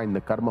the divine,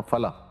 the karma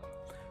phala,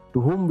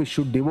 to whom we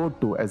should devote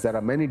to. As there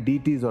are many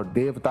deities or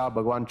devata,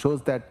 Bhagavan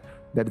shows that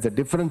there is a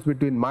difference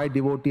between my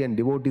devotee and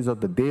devotees of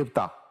the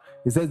devata.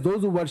 He says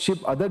those who worship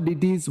other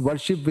deities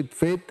worship with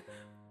faith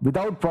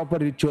without proper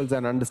rituals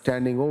and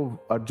understanding. Oh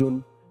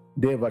Arjun,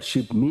 they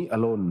worship me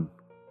alone.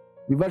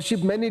 We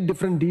worship many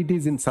different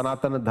deities in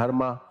Sanatana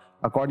Dharma.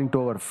 According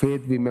to our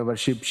faith, we may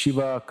worship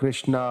Shiva,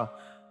 Krishna,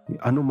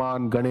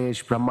 Hanuman,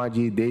 Ganesh,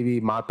 Brahmaji, Devi,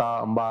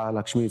 Mata, Amba,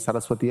 Lakshmi,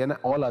 Saraswati, and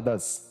all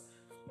others.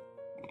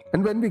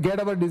 And when we get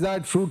our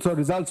desired fruits or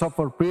results of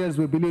our prayers,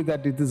 we believe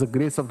that it is the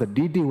grace of the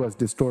deity who has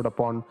bestowed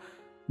upon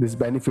these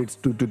benefits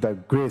to the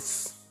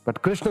grace.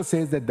 But Krishna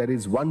says that there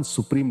is one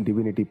supreme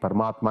divinity,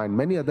 Paramatma, and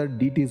many other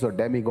deities or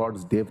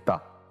demigods,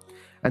 Devta.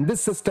 And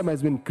this system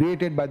has been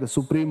created by the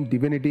supreme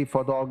divinity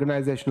for the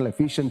organizational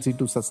efficiency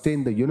to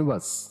sustain the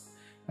universe.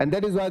 And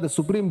that is why the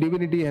supreme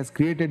divinity has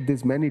created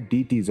these many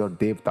deities or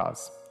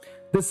Devtas.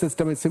 This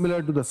system is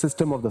similar to the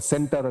system of the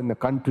center in the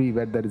country,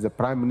 where there is a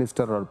prime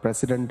minister or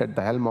president at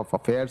the helm of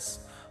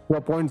affairs who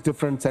appoints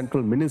different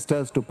central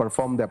ministers to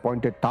perform the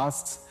appointed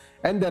tasks,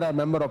 and there are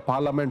members of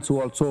parliaments who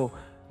also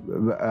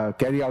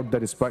carry out the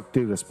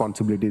respective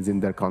responsibilities in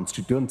their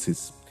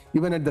constituencies.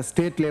 Even at the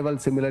state level,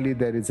 similarly,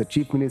 there is a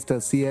chief minister,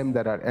 CM,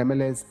 there are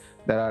MLAs,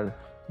 there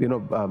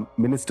are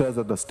ministers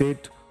of the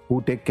state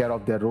who take care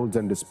of their roles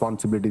and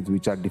responsibilities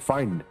which are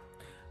defined.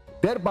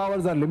 Their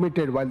powers are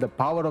limited, while the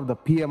power of the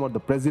PM or the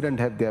president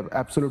have their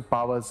absolute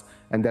powers,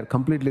 and they are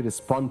completely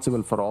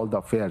responsible for all the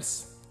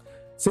affairs.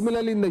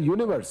 Similarly, in the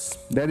universe,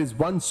 there is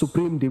one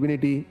supreme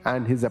divinity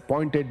and his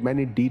appointed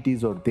many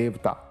deities or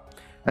devta.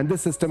 And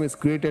this system is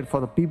created for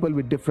the people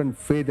with different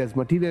faith, as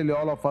materially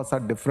all of us are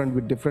different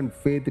with different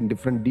faith in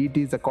different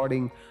deities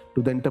according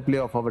to the interplay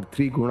of our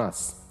three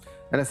gunas.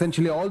 And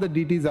essentially all the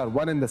deities are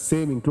one and the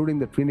same, including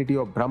the trinity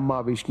of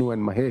Brahma, Vishnu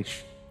and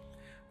Mahesh.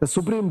 The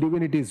supreme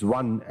divinity is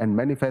one and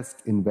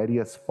manifests in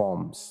various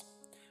forms.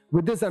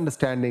 With this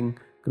understanding,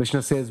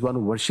 Krishna says, one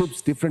who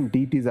worships different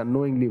deities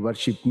unknowingly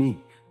worship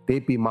me.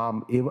 Tepi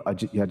mam eva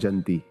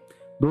yajanti.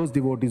 Those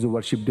devotees who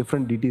worship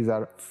different deities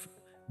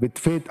with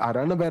faith are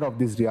unaware of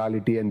this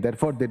reality, and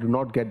therefore they do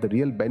not get the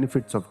real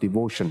benefits of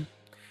devotion.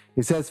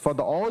 He says, for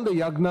all the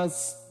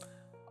yagnas,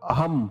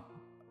 aham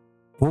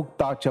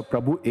bhokta cha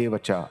prabhu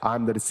evacha. I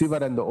am the receiver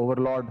and the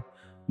overlord.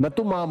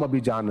 Natu mam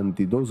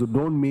abhijananti. Those who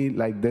don't me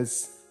like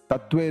this,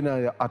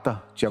 tatvena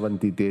atah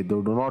chavanti te. They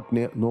do not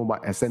know my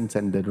essence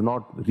and they do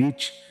not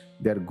reach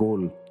their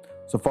goal.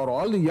 So for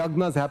all the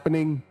yagnas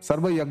happening,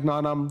 sarva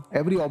yagnanam,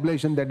 every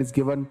oblation that is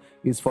given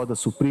is for the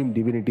supreme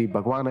divinity.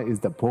 Bhagwana is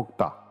the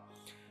bhokta.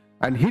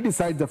 And he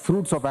decides the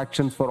fruits of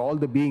actions for all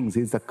the beings.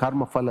 He is the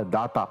karma phala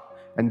data.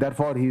 And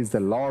therefore he is the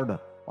Lord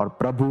or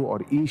Prabhu or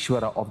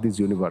Ishvara of this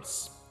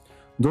universe.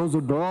 Those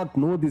who do not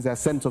know this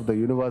essence of the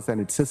universe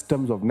and its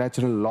systems of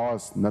natural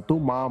laws, natu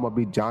mam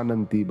abhi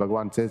jananti,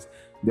 Bhagavan says,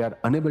 they are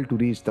unable to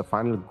reach the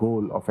final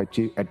goal of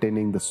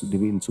attaining the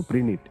divine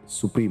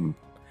supreme.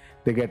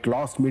 They get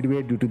lost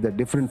midway due to the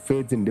different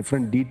faiths in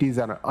different deities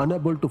and are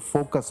unable to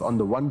focus on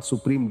the one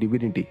supreme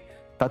divinity.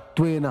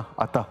 Tatvena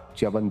atah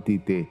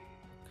chavanti te.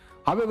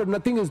 However,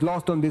 nothing is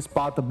lost on this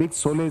path. A big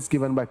solace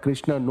given by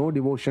Krishna. No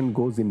devotion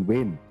goes in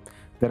vain.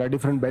 There are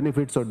different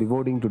benefits of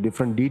devoting to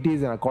different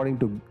deities, and according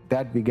to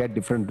that we get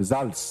different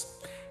results.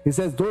 He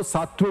says those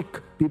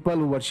sattvic people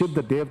who worship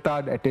the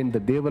Devta attain the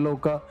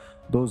Devaloka,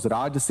 those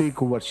rajasic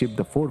who worship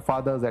the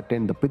forefathers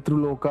attain the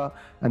Pitruloka,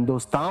 and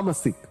those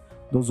tamasic,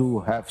 those who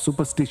have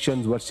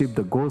superstitions, worship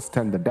the ghosts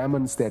and the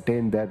demons, they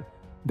attain their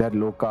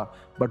loka.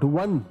 But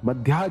one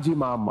madhyaji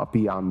mam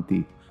api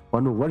yanti,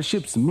 one who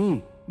worships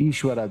me,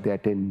 Ishvara, they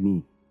attain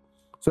me.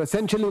 So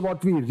essentially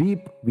what we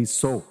reap, we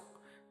sow.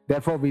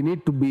 Therefore we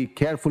need to be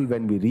careful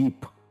when we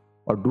reap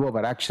or do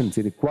our actions.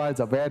 It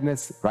requires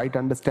awareness, right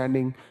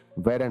understanding,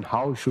 where and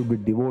how should we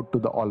devote to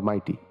the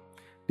Almighty.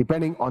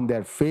 Depending on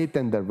their faith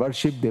and their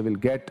worship, they will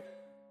get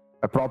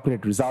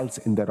appropriate results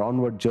in their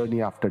onward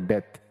journey after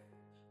death.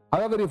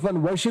 However, if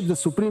one worships the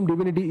supreme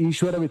divinity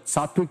Ishvara with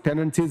sattvic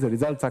tendencies, the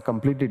results are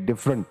completely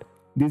different.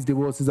 These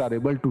devotees are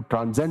able to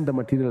transcend the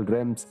material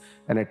realms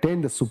and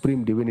attain the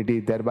supreme divinity,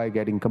 thereby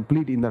getting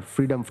complete inner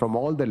freedom from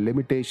all the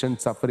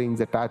limitations,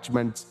 sufferings,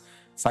 attachments,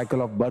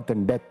 cycle of birth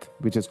and death,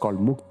 which is called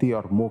mukti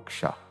or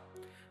moksha.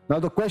 Now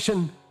the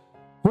question,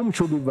 whom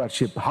should we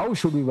worship? How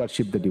should we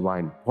worship the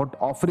divine? What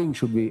offering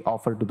should we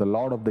offer to the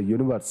Lord of the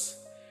universe?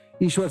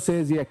 Ishwar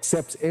says he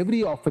accepts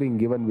every offering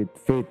given with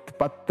faith.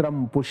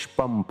 Patram,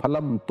 pushpam,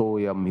 phalam,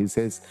 toyam. He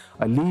says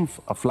a leaf,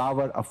 a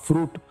flower, a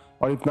fruit,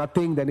 or if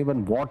nothing, then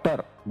even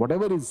water.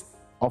 Whatever is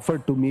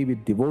offered to me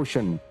with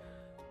devotion,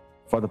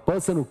 for the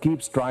person who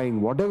keeps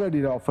trying, whatever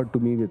is offered to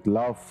me with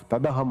love,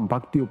 tadaham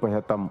bhakti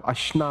upayatam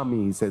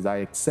ashnami, he says, I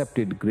accept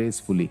it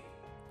gracefully.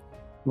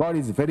 God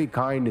is very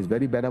kind, is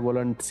very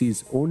benevolent,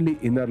 sees only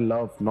inner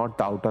love, not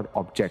the outer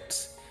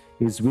objects.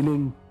 He is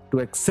willing to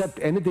accept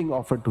anything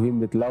offered to him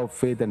with love,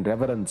 faith and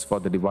reverence for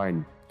the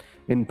divine.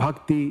 In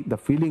bhakti, the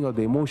feeling of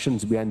the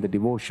emotions behind the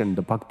devotion,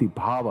 the bhakti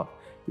bhava,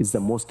 is the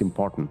most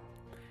important.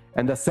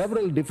 And the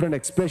several different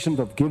expressions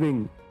of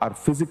giving are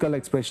physical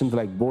expressions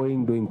like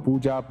bowing, doing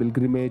puja,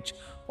 pilgrimage,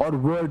 or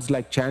words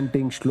like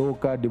chanting,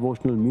 shloka,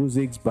 devotional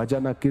musics,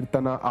 bhajana,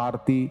 kirtana,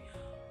 arti,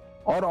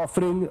 or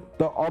offering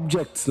the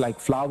objects like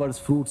flowers,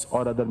 fruits,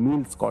 or other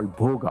meals called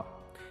bhoga.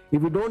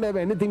 If you don't have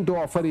anything to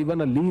offer,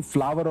 even a leaf,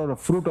 flower, or a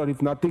fruit, or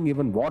if nothing,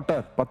 even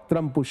water,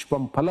 patram,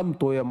 pushpam, phalam,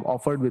 toyam,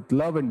 offered with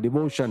love and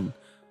devotion,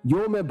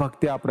 yo me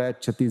bhaktya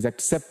prayachati, is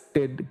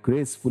accepted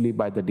gracefully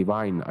by the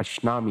divine,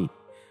 ashnami.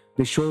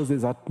 This shows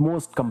his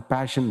utmost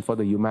compassion for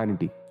the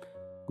humanity.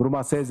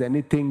 Guruma says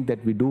anything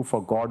that we do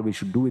for God, we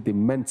should do with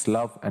immense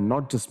love and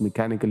not just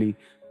mechanically,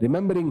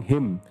 remembering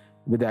Him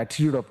with the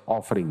attitude of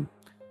offering.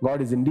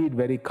 God is indeed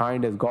very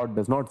kind, as God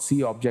does not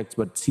see objects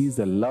but sees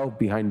the love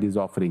behind these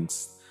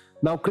offerings.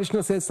 Now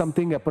Krishna says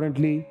something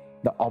apparently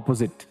the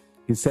opposite.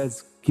 He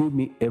says, give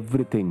me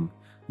everything.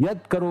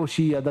 Yad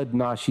karoshi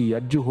yadadnashi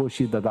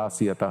yadjuhoshi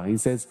dadasiyata. He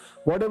says,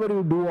 whatever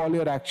you do, all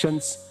your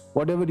actions,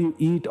 whatever you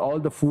eat, all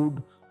the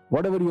food,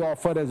 whatever you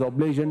offer as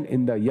oblation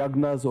in the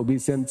yagnas,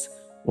 obeisance,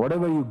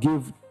 whatever you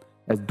give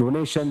as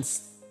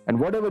donations, and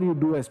whatever you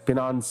do as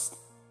penance,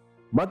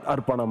 Mad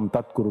arpanam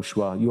tat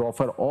kurushva. You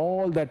offer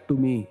all that to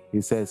me, he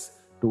says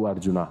to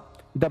Arjuna.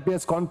 It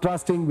appears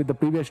contrasting with the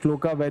previous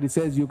shloka where he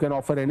says you can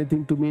offer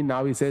anything to me.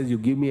 Now he says you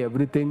give me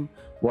everything,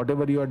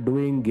 whatever you are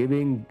doing,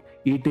 giving,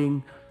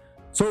 eating.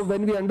 So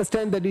when we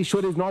understand that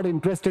Ishwar is not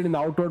interested in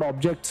outward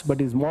objects but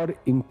is more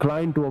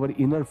inclined to our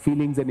inner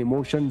feelings and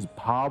emotions,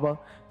 bhava,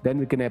 then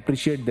we can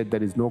appreciate that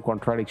there is no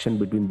contradiction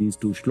between these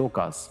two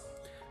shlokas.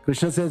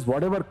 Krishna says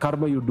whatever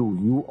karma you do,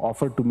 you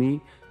offer to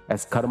me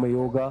as karma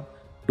yoga.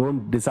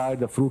 Don't desire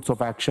the fruits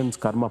of actions,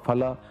 karma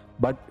phala,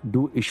 but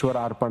do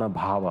Ishwara Arpana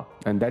Bhava.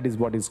 And that is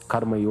what is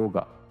karma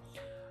yoga.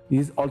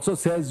 He also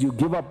says you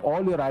give up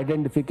all your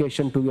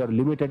identification to your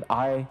limited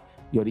I,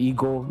 your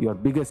ego, your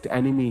biggest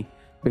enemy,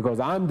 because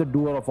I am the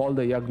doer of all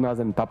the yagnas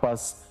and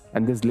tapas,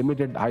 and this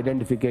limited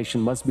identification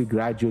must be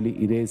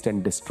gradually erased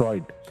and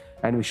destroyed.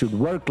 And we should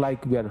work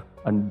like we are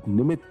a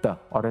nimitta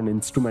or an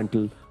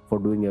instrumental for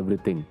doing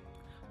everything.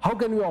 How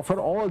can we offer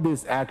all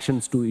these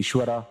actions to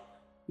Ishwara?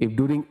 If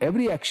during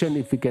every action,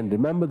 if we can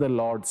remember the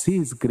Lord, see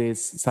His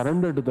grace,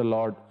 surrender to the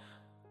Lord,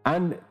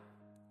 and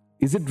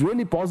is it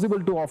really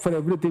possible to offer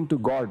everything to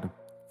God?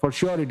 For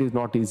sure it is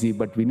not easy,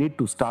 but we need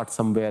to start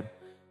somewhere.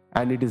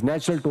 And it is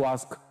natural to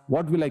ask,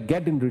 what will I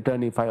get in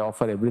return if I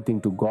offer everything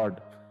to God?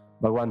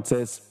 Bhagavan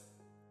says,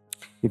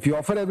 if you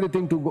offer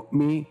everything to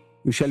me,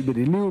 you shall be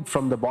relieved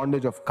from the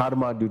bondage of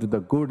karma due to the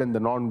good and the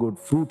non-good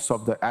fruits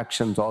of the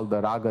actions, all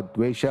the raga,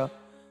 dvesha,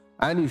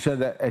 and you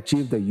shall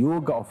achieve the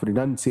yoga of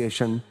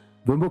renunciation,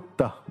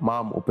 vimukta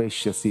mam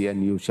upeshyasi,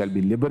 and you shall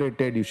be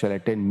liberated, you shall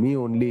attain me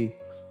only.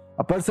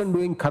 A person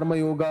doing karma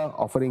yoga,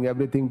 offering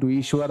everything to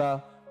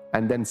Ishvara,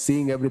 and then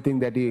seeing everything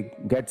that he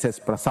gets as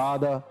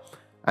prasada,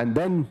 and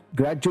then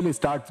gradually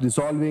starts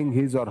dissolving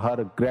his or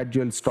her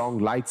gradual strong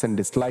likes and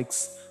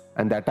dislikes,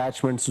 and the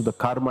attachments to the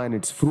karma and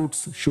its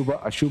fruits,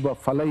 shubha ashubha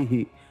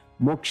phalaihi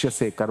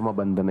mokshase karma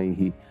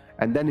bandhanaihi,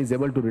 and then is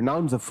able to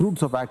renounce the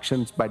fruits of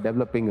actions by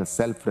developing a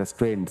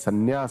self-restraint,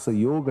 sannyasa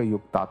yoga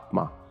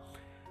yuktatma.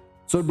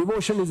 So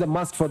devotion is a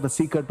must for the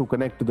seeker to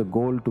connect to the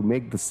goal, to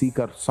make the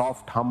seeker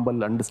soft,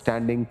 humble,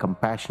 understanding,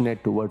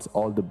 compassionate towards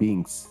all the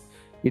beings.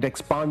 It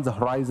expands the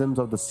horizons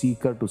of the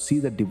seeker to see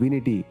the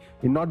divinity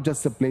in not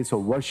just the place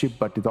of worship,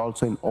 but it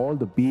also in all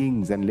the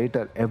beings and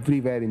later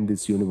everywhere in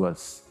this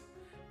universe.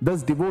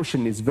 Thus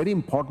devotion is very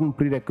important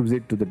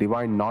prerequisite to the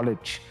divine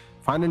knowledge,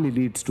 finally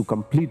leads to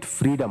complete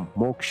freedom,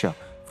 moksha,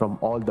 from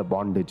all the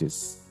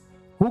bondages.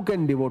 Who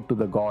can devote to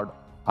the God?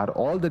 Are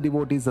all the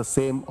devotees the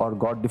same, or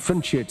God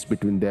differentiates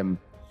between them?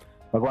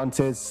 Bhagavan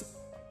says,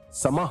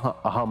 Samaha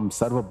aham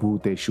sarva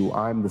bhuteshu.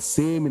 I am the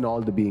same in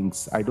all the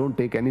beings. I don't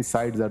take any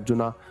sides,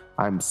 Arjuna.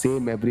 I am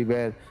same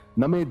everywhere.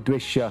 Name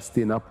dveshya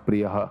asti na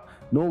priyaha.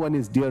 No one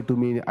is dear to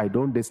me. I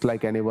don't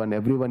dislike anyone.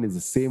 Everyone is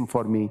the same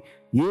for me.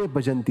 Ye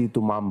bhajanti tu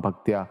mam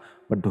bhaktya.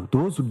 But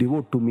those who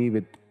devote to me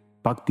with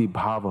bhakti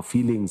bhava,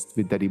 feelings,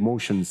 with their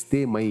emotions,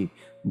 they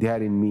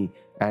are in me.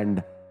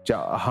 And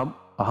cha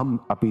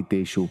aham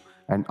apiteshu.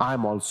 And I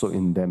am also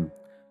in them.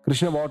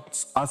 Krishna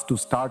wants us to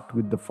start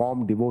with the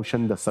form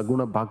devotion, the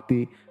Saguna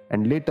Bhakti,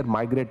 and later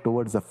migrate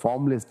towards the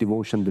formless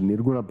devotion, the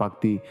Nirguna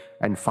Bhakti,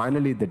 and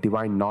finally the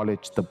divine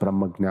knowledge, the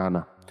Brahma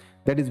Jnana.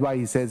 That is why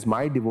he says,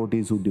 my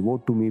devotees who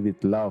devote to me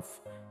with love,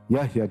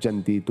 yah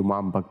yajanti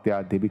tumam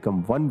bhaktya, they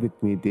become one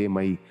with me, they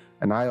mai,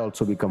 and I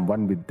also become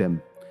one with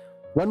them.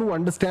 One who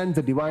understands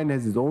the divine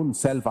as his own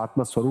self,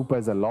 Atma Swarupa,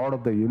 as the Lord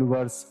of the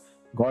universe,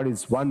 God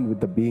is one with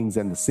the beings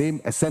and the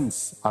same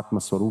essence, Atma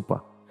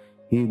Swarupa.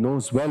 He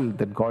knows well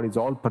that God is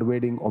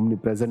all-pervading,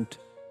 omnipresent.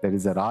 There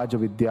is a Raja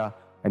Vidya,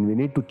 and we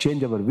need to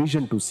change our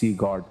vision to see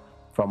God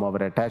from our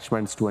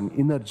attachments to an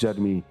inner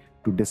journey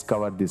to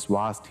discover this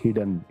vast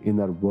hidden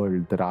inner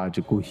world, the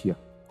Raja Guhya.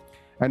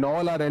 And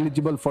all are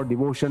eligible for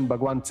devotion.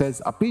 Bhagavan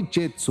says, Api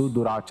chet su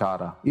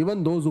durachara.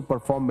 Even those who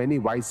perform many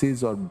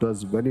vices or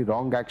does very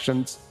wrong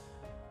actions,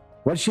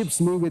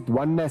 worships me with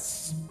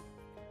oneness,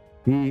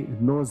 he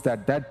knows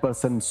that that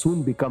person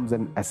soon becomes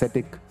an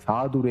ascetic,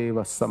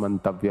 sadhureva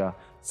samantavya,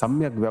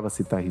 samyak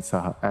vyavasita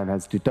hisaha, and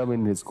has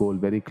determined his goal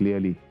very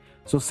clearly.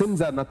 So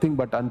sins are nothing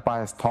but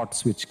unpious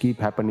thoughts which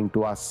keep happening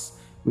to us,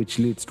 which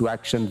leads to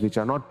actions which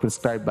are not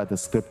prescribed by the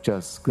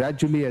scriptures.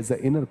 Gradually, as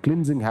the inner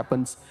cleansing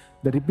happens,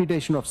 the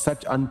repetition of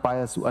such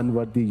unpious,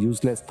 unworthy,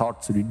 useless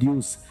thoughts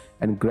reduce,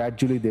 and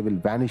gradually they will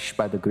vanish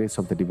by the grace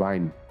of the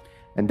divine.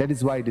 And that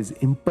is why it is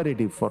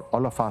imperative for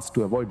all of us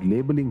to avoid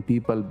labeling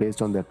people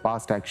based on their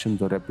past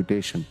actions or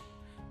reputation.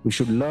 We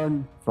should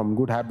learn from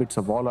good habits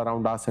of all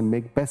around us and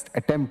make best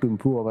attempt to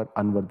improve our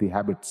unworthy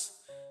habits.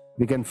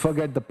 We can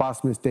forget the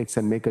past mistakes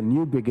and make a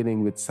new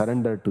beginning with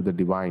surrender to the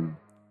divine.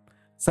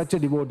 Such a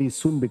devotee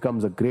soon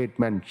becomes a great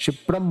man,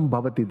 Shipram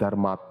Bhavati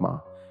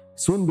Dharmatma.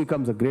 Soon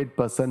becomes a great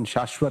person,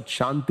 Shashvat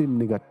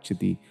Shantim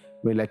Nigachiti,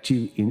 will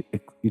achieve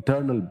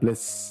eternal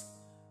bliss.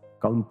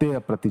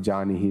 Kaunteya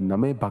Pratijanihi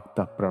Name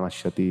Bhakta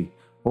Pranashyati.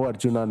 O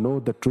Arjuna, know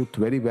the truth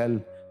very well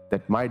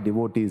that my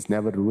devotee is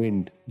never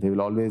ruined. They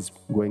will always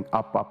going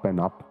up and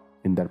up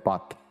in their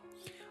path.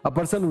 A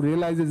person who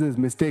realizes his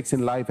mistakes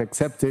in life,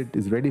 accepts it,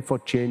 is ready for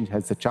change,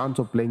 has the chance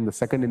of playing the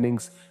second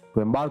innings, to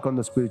embark on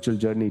the spiritual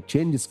journey,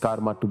 change his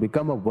karma, to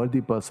become a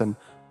worthy person,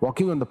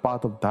 walking on the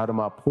path of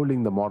dharma,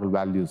 upholding the moral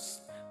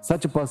values.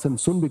 Such a person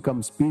soon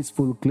becomes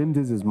peaceful,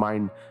 cleanses his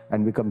mind,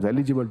 and becomes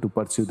eligible to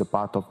pursue the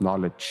path of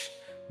knowledge.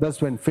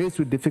 Thus, when faced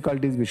with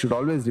difficulties, we should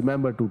always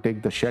remember to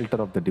take the shelter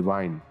of the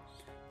divine.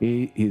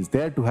 He is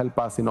there to help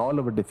us in all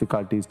our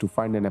difficulties, to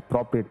find an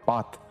appropriate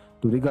path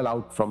to wriggle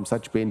out from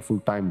such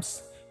painful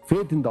times.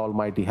 Faith in the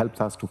Almighty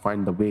helps us to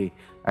find the way,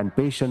 and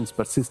patience,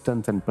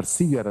 persistence, and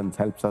perseverance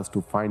helps us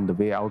to find the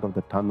way out of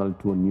the tunnel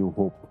to a new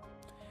hope.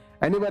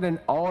 Anyone and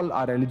all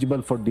are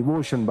eligible for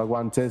devotion,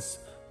 Bhagavan says,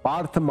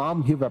 Partha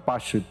mam hi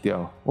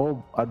vapashritya.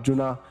 O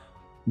Arjuna,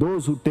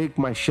 those who take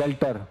my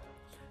shelter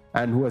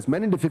and who has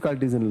many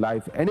difficulties in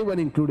life, anyone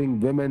including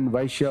women,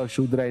 Vaishya,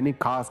 Shudra, any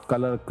caste,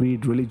 color,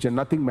 creed, religion,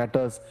 nothing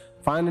matters.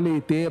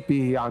 Finally, te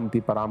api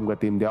yanti param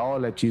gatim. They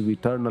all achieve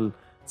eternal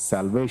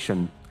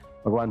salvation.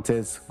 Bhagavan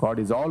says, God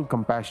is all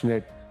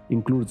compassionate,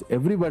 includes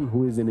everyone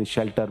who is in his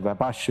shelter,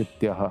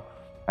 vapashrityaha,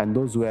 and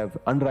those who have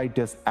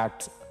unrighteous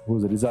acts,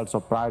 whose results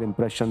of prior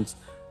impressions,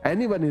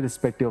 anyone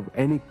irrespective of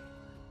any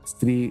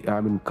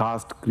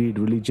caste, creed,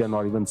 religion,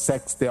 or even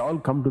sex, they all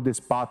come to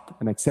this path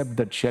and accept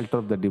that shelter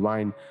of the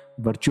divine,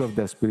 virtue of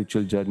their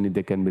spiritual journey,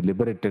 they can be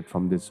liberated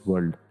from this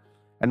world.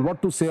 And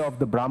what to say of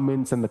the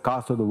Brahmins and the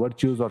caste of the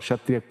virtues, or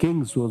Kshatriya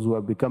kings, those who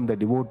have become the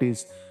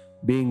devotees,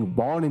 being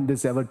born in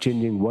this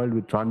ever-changing world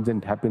with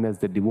transient happiness,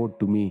 they devote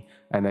to me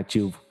and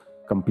achieve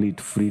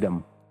complete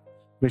freedom.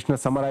 Krishna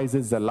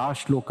summarizes the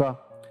last shloka.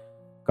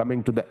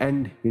 Coming to the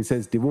end, he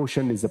says,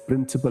 devotion is the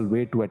principal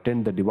way to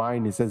attain the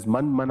divine. He says,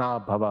 Man mana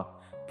bhava,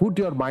 put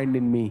your mind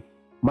in me.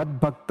 Mad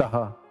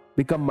bhaktaha,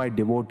 become my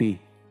devotee.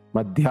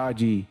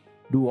 Madhyaji,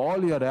 do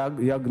all your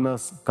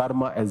yagnas,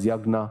 karma as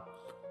yagna.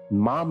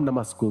 Mam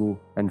namaskuru,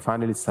 and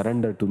finally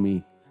surrender to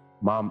me.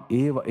 Mam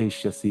eva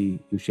eshyasi,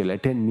 you shall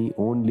attain me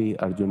only,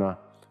 Arjuna.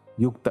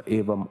 Yukta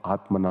evam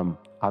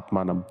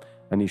atmanam,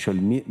 and you shall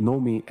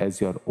know me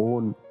as your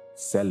own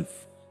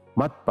self.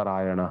 Mat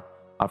parayana,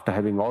 after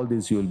having all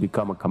this, you will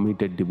become a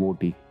committed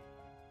devotee.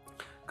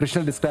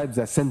 Krishna describes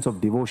the essence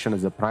of devotion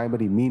as a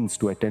primary means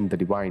to attain the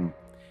divine.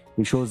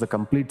 He shows a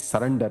complete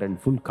surrender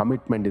and full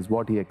commitment is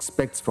what he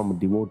expects from a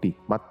devotee,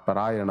 mat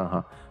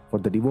parayanaha, for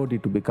the devotee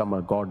to become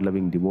a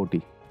God-loving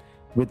devotee.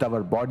 With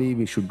our body,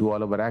 we should do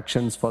all our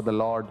actions for the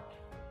Lord,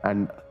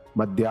 and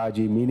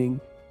madhyaji, meaning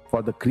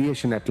for the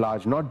creation at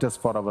large, not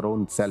just for our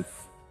own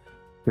self.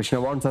 Krishna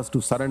wants us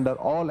to surrender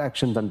all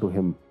actions unto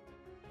him.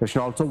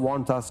 Krishna also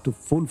wants us to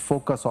full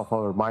focus of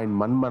our mind,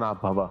 manmana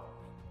bhava.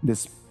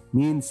 This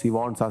means he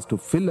wants us to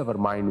fill our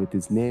mind with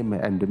his name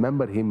and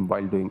remember him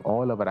while doing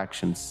all our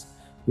actions.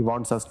 He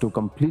wants us to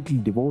completely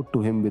devote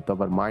to him with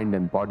our mind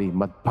and body,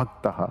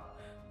 madbhaktaha.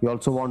 He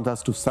also wants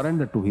us to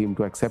surrender to him,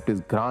 to accept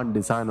his grand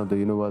design of the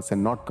universe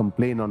and not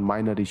complain on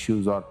minor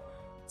issues or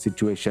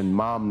situation.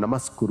 Mam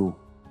namaskuru.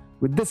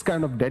 With this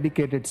kind of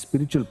dedicated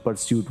spiritual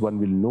pursuit, one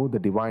will know the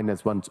divine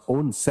as one's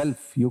own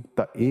self,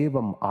 yukta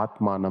evam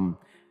atmanam,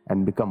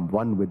 and become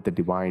one with the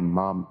divine.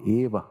 Mam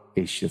eva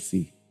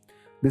eshyasi.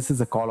 This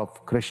is a call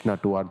of Krishna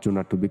to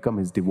Arjuna to become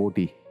his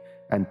devotee,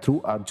 and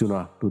through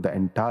Arjuna to the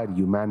entire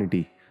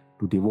humanity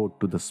to devote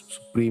to the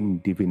supreme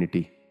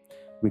divinity.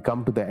 We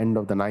come to the end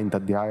of the 9th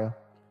Adhyaya.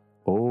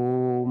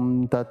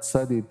 Om Tat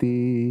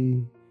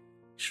Saditi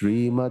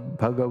Srimad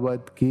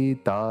Bhagavad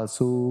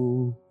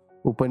Gitasu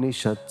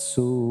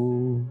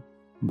Upanishatsu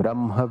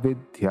Brahma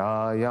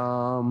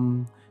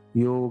Vidyayam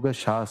Yoga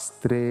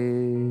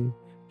Shastre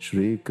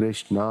Shri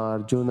Krishna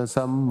Arjuna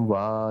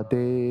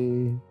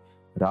Samvade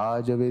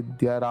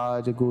Rajavidya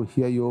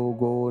Rajaguhya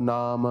Yogo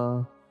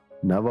Nama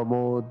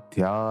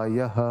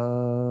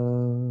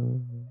Navamodhyayaha.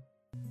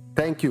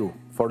 Thank you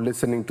for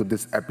listening to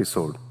this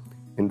episode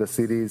in the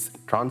series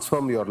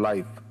Transform Your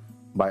Life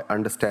by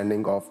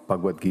Understanding of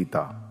Bhagavad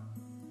Gita.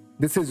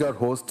 This is your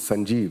host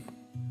Sanjeev.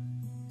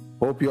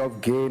 Hope you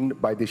have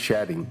gained by this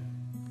sharing.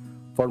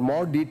 For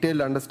more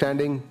detailed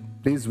understanding,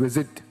 please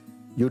visit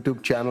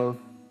YouTube channel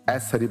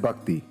S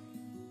Haribhakti.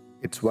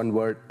 It's one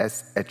word,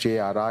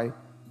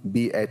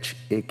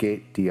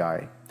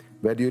 SHARIBHAKTI,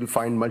 where you will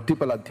find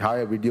multiple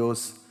Adhyaya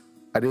videos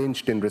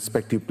arranged in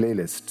respective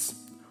playlists.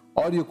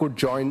 Or you could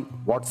join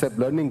WhatsApp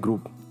learning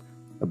group,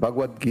 the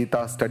Bhagavad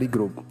Gita study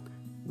group,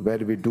 where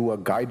we do a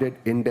guided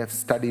in-depth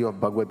study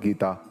of Bhagavad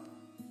Gita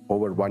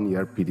over 1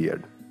 year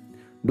period.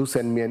 Do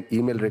send me an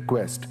email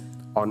request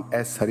on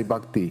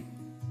sharibhakti,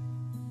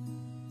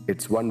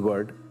 it's one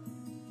word,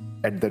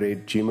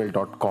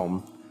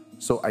 @gmail.com,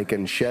 so I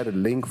can share a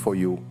link for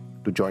you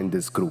to join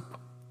this group.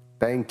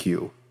 Thank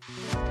you.